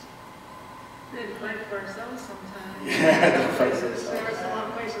 They fight for ourselves sometimes. Yeah, they fight for There was a lot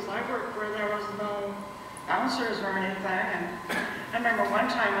of places I worked where there was no bouncers or anything, and I remember one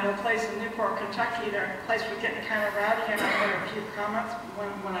time in a place in Newport, Kentucky, their place was getting kind of rowdy, and I heard a few comments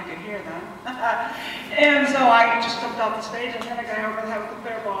when I could hear them. And so I just jumped off the stage and hit a guy over the head with a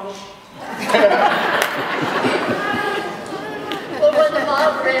beer bottle. Well, when the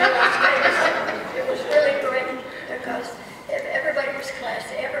mob ran Las Vegas, it was really great because everybody was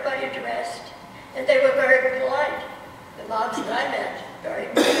classy, everybody dressed, and they were very polite. The mobs that I met,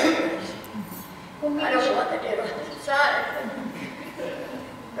 very dressed. I don't know what they did on the side,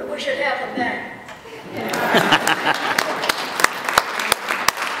 but we should have them back.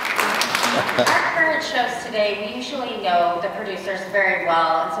 Our current shows today, we usually know the producers very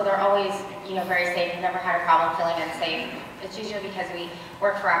well, and so they're always, you know, very safe. We've never had a problem feeling unsafe. It's usually because we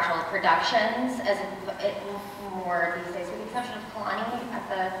work for actual productions, as more these days, with the exception of Kalani at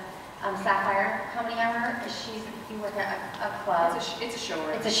the Sapphire Comedy Hour. You work at a club. It's a showroom.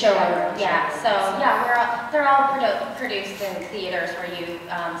 It's a showroom, yeah. So yeah, they're all produced in theaters for you,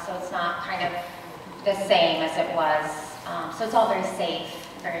 so it's not kind of the same as it was. So it's all very safe,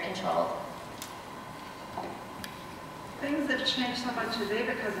 very controlled. Things have changed so much today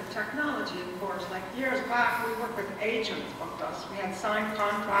because of technology, of course. Like years back, we worked with agents booked us. We had signed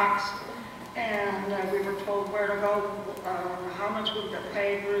contracts, and we were told where to go, how much we would get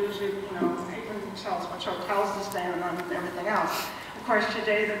paid. We usually, you know, even tell us which hotels to stay in and everything else. Of course,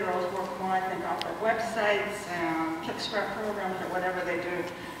 today the girls work more, I think, off their websites and kickstart programs or whatever they do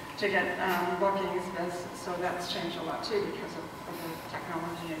to get bookings. So that's changed a lot too because of the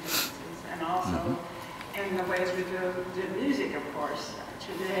technology and differences, and also in the ways we do music, of course.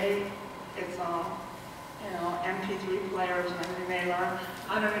 Today, it's all, you know, MP3 players, and everything they learn.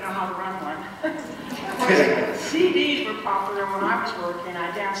 I don't even know how to run one. Of course, CDs were popular when I was working.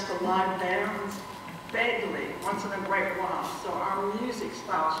 I danced to live bands vaguely, once in a great while. So our music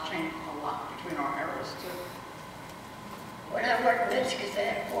styles changed a lot between our eras, too. When I worked with Minsky's, they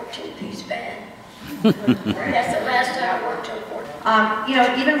had a 14-piece band. That's the last time I worked till 14. You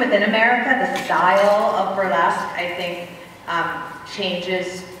know, even within America, the style of burlesque, I think,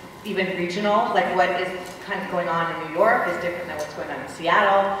 changes even regional. Like what is kind of going on in New York is different than what's going on in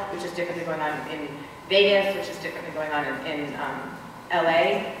Seattle, which is different than going on in Vegas, which is different than going on in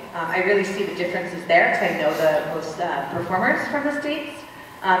LA. I really see the differences there because I know most performers from the States.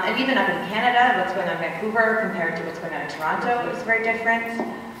 And even up in Canada, what's going on in Vancouver compared to what's going on in Toronto is very different.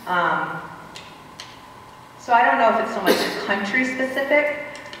 So I don't know if it's so much country specific,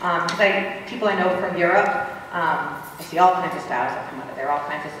 because people I know from Europe, I see all kinds of styles that come out of there, all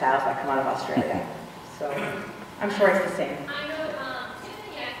kinds of styles that come out of Australia. So I'm sure it's the same. I know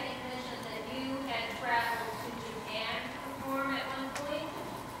Tiffany, I think, mentioned that you had traveled to Japan to perform at one point.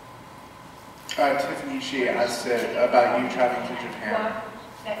 Tiffany, she asked about you traveling to Japan. Well,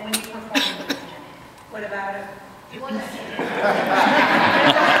 that when you performed in Japan. What about it? It wasn't. There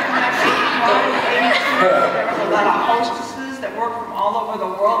was a lot of hostesses that worked from all over the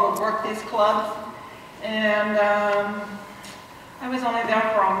world would work these clubs. And I was only there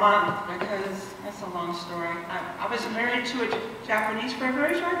for a month because that's a long story. I was married to a Japanese for a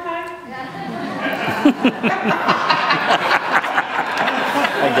very short time.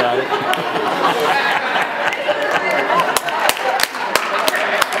 I got it.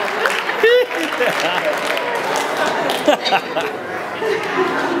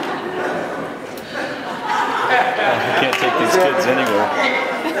 I can't take these kids anywhere.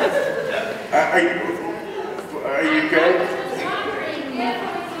 Are you good? I was wondering if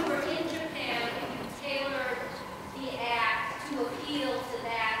when you were in Japan, if you tailored the act to appeal to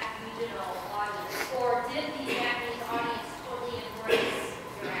that regional audience, or did the Japanese audience totally embrace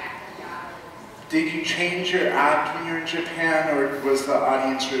your act and got it? Did you change your act when you were in Japan, or was the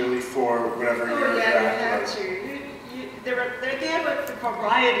audience really for whatever your Yeah, you act had was? to. They had the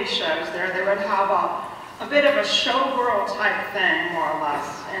variety shows there. They would have a bit of a showgirl type thing, more or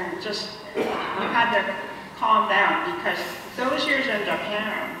less, and just you had to calm down because those years in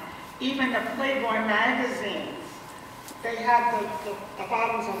Japan, even the Playboy magazines, they had the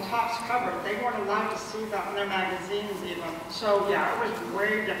bottoms and tops covered. They weren't allowed to see that in their magazines even. So yeah, it was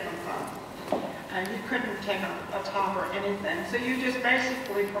way different then. And you couldn't take a top or anything. So you just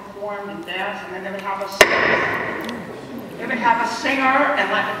basically performed and danced, and then they would have a singer. They would have a singer and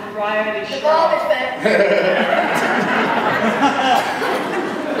like a variety show. The ball is back.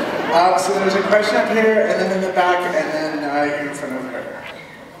 So there's a question up here, and then in the back, and then here in front of her.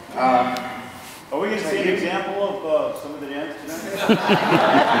 Are we going to see an example of some of the dance tonight?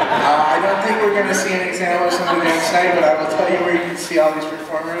 I don't think we're going to see an example of some of the dance tonight, but I will tell you where you can see all these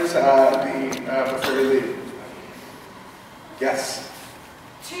performers before we leave. Yes?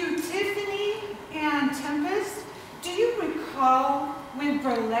 To Tiffany and Tempest, do you recall when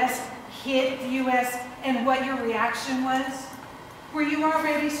Burlesque hit the U.S. and what your reaction was? Were you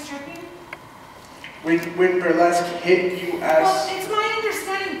already stripping? When Burlesque hit U.S.? Well, it's my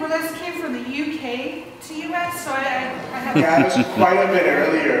understanding Burlesque came from the U.K. to U.S., so I have... Yeah, it was quite a bit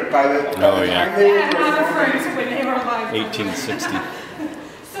earlier. By the time they were I'm not referring to when they were alive. 1860.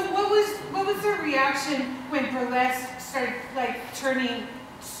 So what was their reaction when Burlesque started turning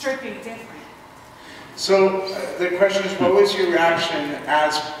stripping different? So the question is, what was your reaction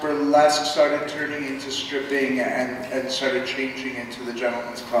as Burlesque started turning into stripping and started changing into the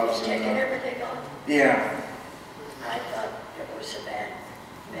gentlemen's clubs? Taking everything on. Yeah. I thought it was a bad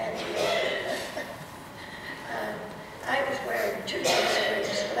deal. I was wearing 2 strings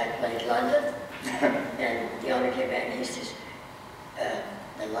when I played London, and the owner came back and he says,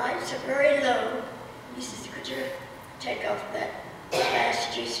 the lights are very low. He says, could you take off that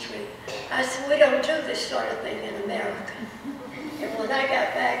last G string? I said, we don't do this sort of thing in America. And when I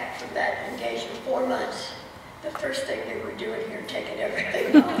got back from that engagement, 4 months, the first thing they were doing here, taking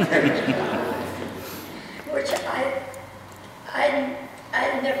everything off. Which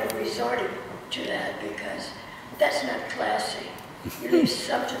I never resorted to that because that's not classy. You leave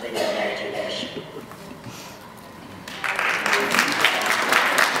some to the imagination.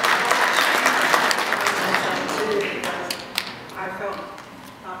 I felt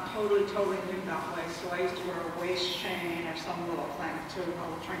totally new that way. So I used to wear a waist chain or some little thing too, a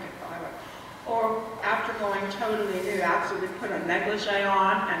little trinket that I would. Or after going totally new, actually we put a negligee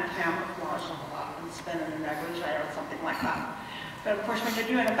on and camouflage on a lot and spin in a negligee or something like that. But of course when you're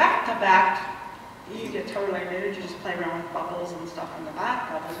doing a back-to-back, you get totally nude, you just play around with bubbles and stuff in the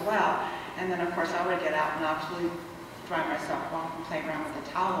bathtub as well. And then of course I would get out and actually dry myself off and play around with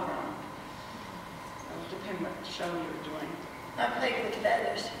a towel around. So it depends what show you were doing. I played with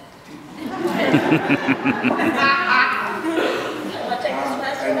feathers. I want to take this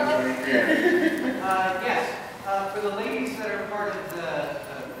last one off. Yes, for the ladies that are part of the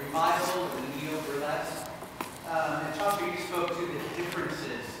revival of the neo-burlesque, and Cha Cha, you spoke to the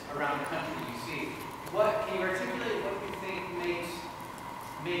differences around the country you see. Can you articulate what you think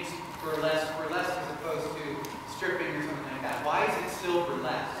makes burlesque as opposed to stripping or something like that? Why is it still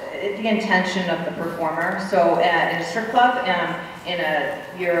burlesque? The intention of the performer. So in a strip club,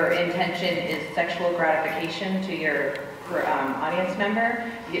 your intention is sexual gratification to your audience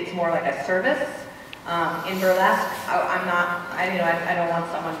member. It's more like a service. In burlesque, I don't want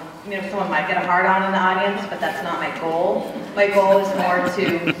someone, someone might get a hard on in the audience, but that's not my goal. My goal is more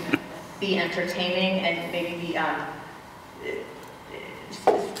to be entertaining and maybe be,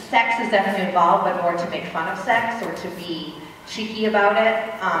 sex is definitely involved, but more to make fun of sex or to be cheeky about it.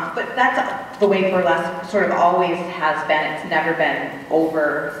 But that's the way burlesque sort of always has been. It's never been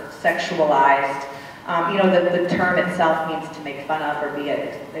over-sexualized. The term itself means to make fun of or be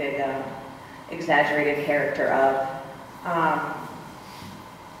an exaggerated character of.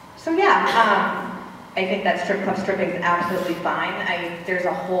 I think that strip club stripping is absolutely fine. There's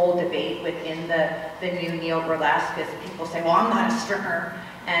a whole debate within the new neo-burlesque as people say, well, I'm not a stripper.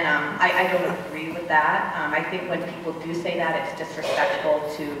 And I don't agree with that. I think when people do say that, it's disrespectful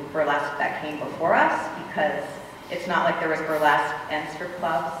to burlesque that came before us, because it's not like there was burlesque and strip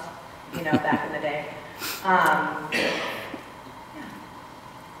clubs, back in the day.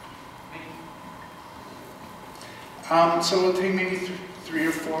 So we'll take maybe 3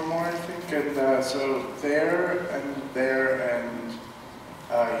 or 4 more, I think. And so there and here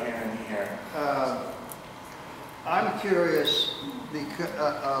and here. I'm curious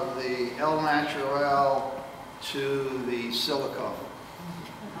of the El Natural to the silicone.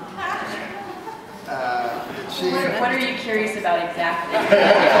 What are you curious about exactly?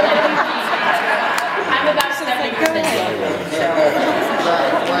 I'm about 70% so.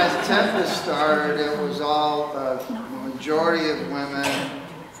 When Tempest started, it was all, the majority of women,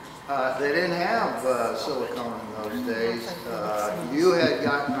 they didn't have silicone in those days. You had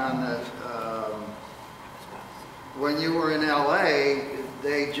gotten on the, when you were in LA,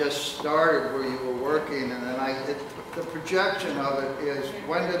 they just started where you were working, and then the projection of it is,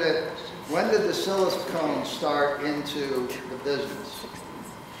 when did the silicone start into the business?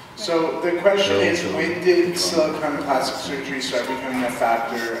 So the question is, when did silicone plastic surgery start becoming a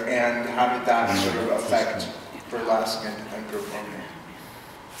factor, and how did that sort of affect burlesque and performing?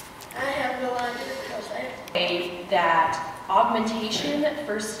 I have no idea, because that augmentation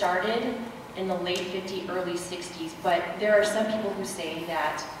first started in the late 50s, early 60s, but there are some people who say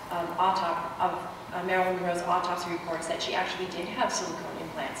that Marilyn Monroe's autopsy reports that she actually did have silicone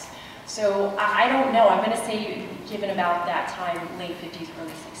implants. So I don't know. I'm going to say given about that time, late 50s,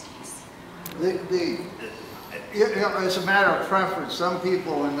 early 60s. It's a matter of preference. Some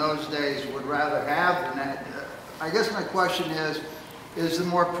people in those days would rather have that. I guess my question is there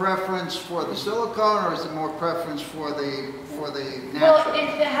more preference for the silicone, or is there more preference for the natural? Well,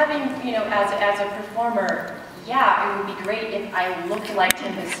 having, as a performer, yeah, it would be great if I looked like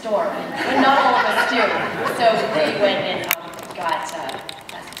Tempest Storm, but not all of us do. So they went and got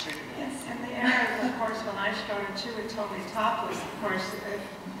plastic surgery. Yes. In the era, of course, when I started too, it totally topless. Of course,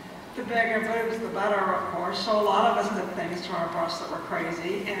 the bigger boobs, the better, of course. So a lot of us did things to our breasts that were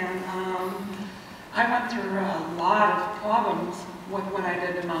crazy, and I went through a lot of problems with what I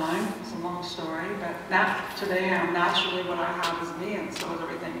did to mine. It's a long story, but today I'm naturally what I have is me, and so is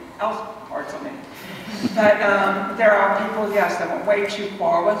everything else parts of me. But there are people, yes, that went way too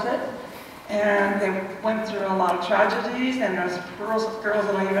far with it, and they went through a lot of tragedies, and there's girls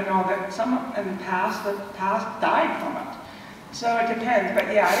that I even know that some in the past died from it. So it depends,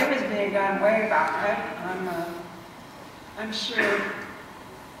 but yeah, it was being done way back. I'm sure,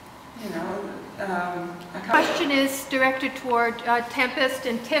 The question is directed toward Tempest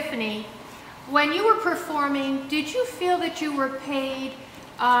and Tiffany. When you were performing, did you feel that you were paid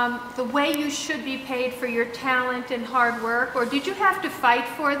the way you should be paid for your talent and hard work, or did you have to fight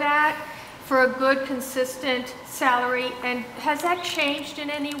for that, for a good, consistent salary? And has that changed in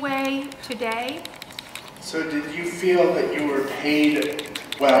any way today? So did you feel that you were paid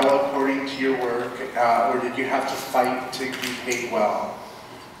well according to your work, or did you have to fight to be paid well?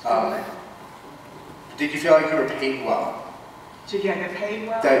 Did you feel like you were paid well? Did you get paid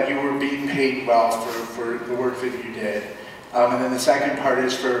well? That you were being paid well for the work that you did. And then the second part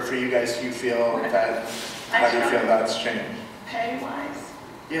is for you guys, do you feel that, how do you feel that's changed? Pay-wise?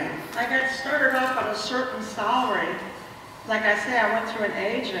 Yeah. I got started off at a certain salary. Like I say, I went through an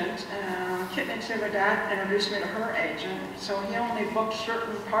agent. Kitten said my dad introduced me to her agent, so he only booked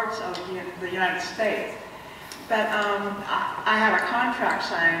certain parts of the United States. But I had a contract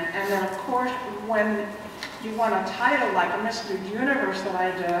signed, and then of course, when you want a title like a Mr. Universe that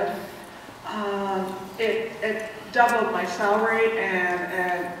I did, it doubled my salary,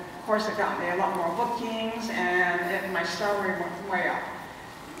 and of course it got me a lot more bookings, and my salary went way up.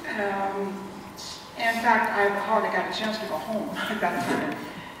 In fact, I hardly got a chance to go home at that time.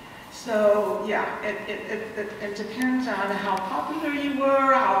 So yeah, it depends on how popular you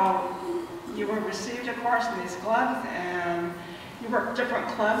were, how you were received, of course, in these clubs, and you worked different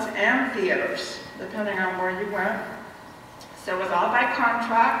clubs and theaters, depending on where you went. So it was all by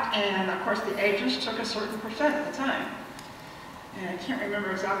contract, and of course the agents took a certain percent at the time. And I can't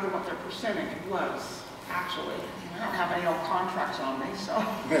remember exactly what their percentage was, actually. I don't have any old contracts on me, so.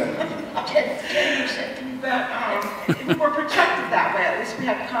 But we were protected that way. At least we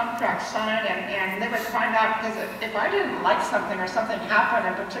had contracts signed, and they would find out, because if I didn't like something or something happened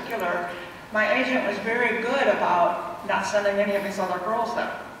in particular, my agent was very good about not sending any of these other girls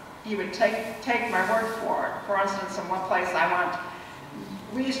that he would take my word for it. For instance, in one place I went,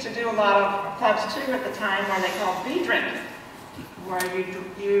 we used to do a lot of clubs too at the time where they called bee drinking, where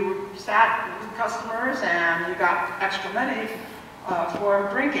you sat with customers and you got extra money for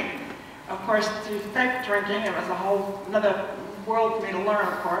drinking. Of course, through fake drinking, it was a whole another world for me to learn,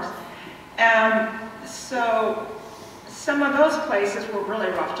 of course. And so some of those places were really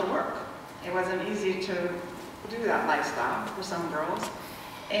rough to work. It wasn't easy to do that lifestyle for some girls.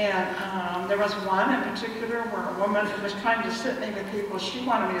 And there was one in particular where a woman who was trying to sit me with people she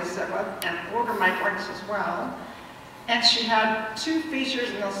wanted me to sit with and order my drinks as well. And she had 2 features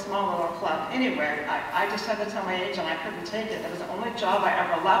in this small little club. Anyway, I just had to tell my agent I couldn't take it. It was the only job I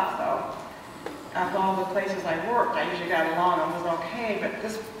ever left, though. Of all the places I worked, I usually got along and was okay, but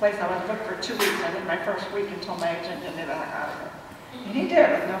this place I was booked for 2 weeks. I did my first week until my agent didn't get the heck out of it. And he did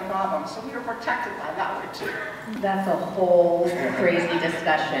with no problem, so we were protected by that way too. That's a whole crazy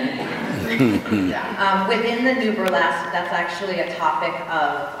discussion. Yeah. Within the new burlesque, that's actually a topic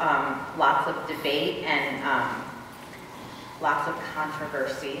of lots of debate and lots of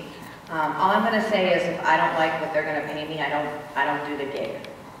controversy. All I'm going to say is if I don't like what they're going to pay me, I don't do the gig.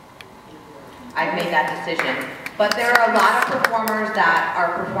 I've made that decision. But there are a lot of performers that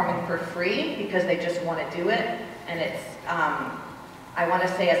are performing for free because they just want to do it, and it's I want to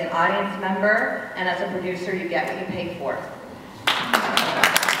say as an audience member and as a producer, you get what you pay for.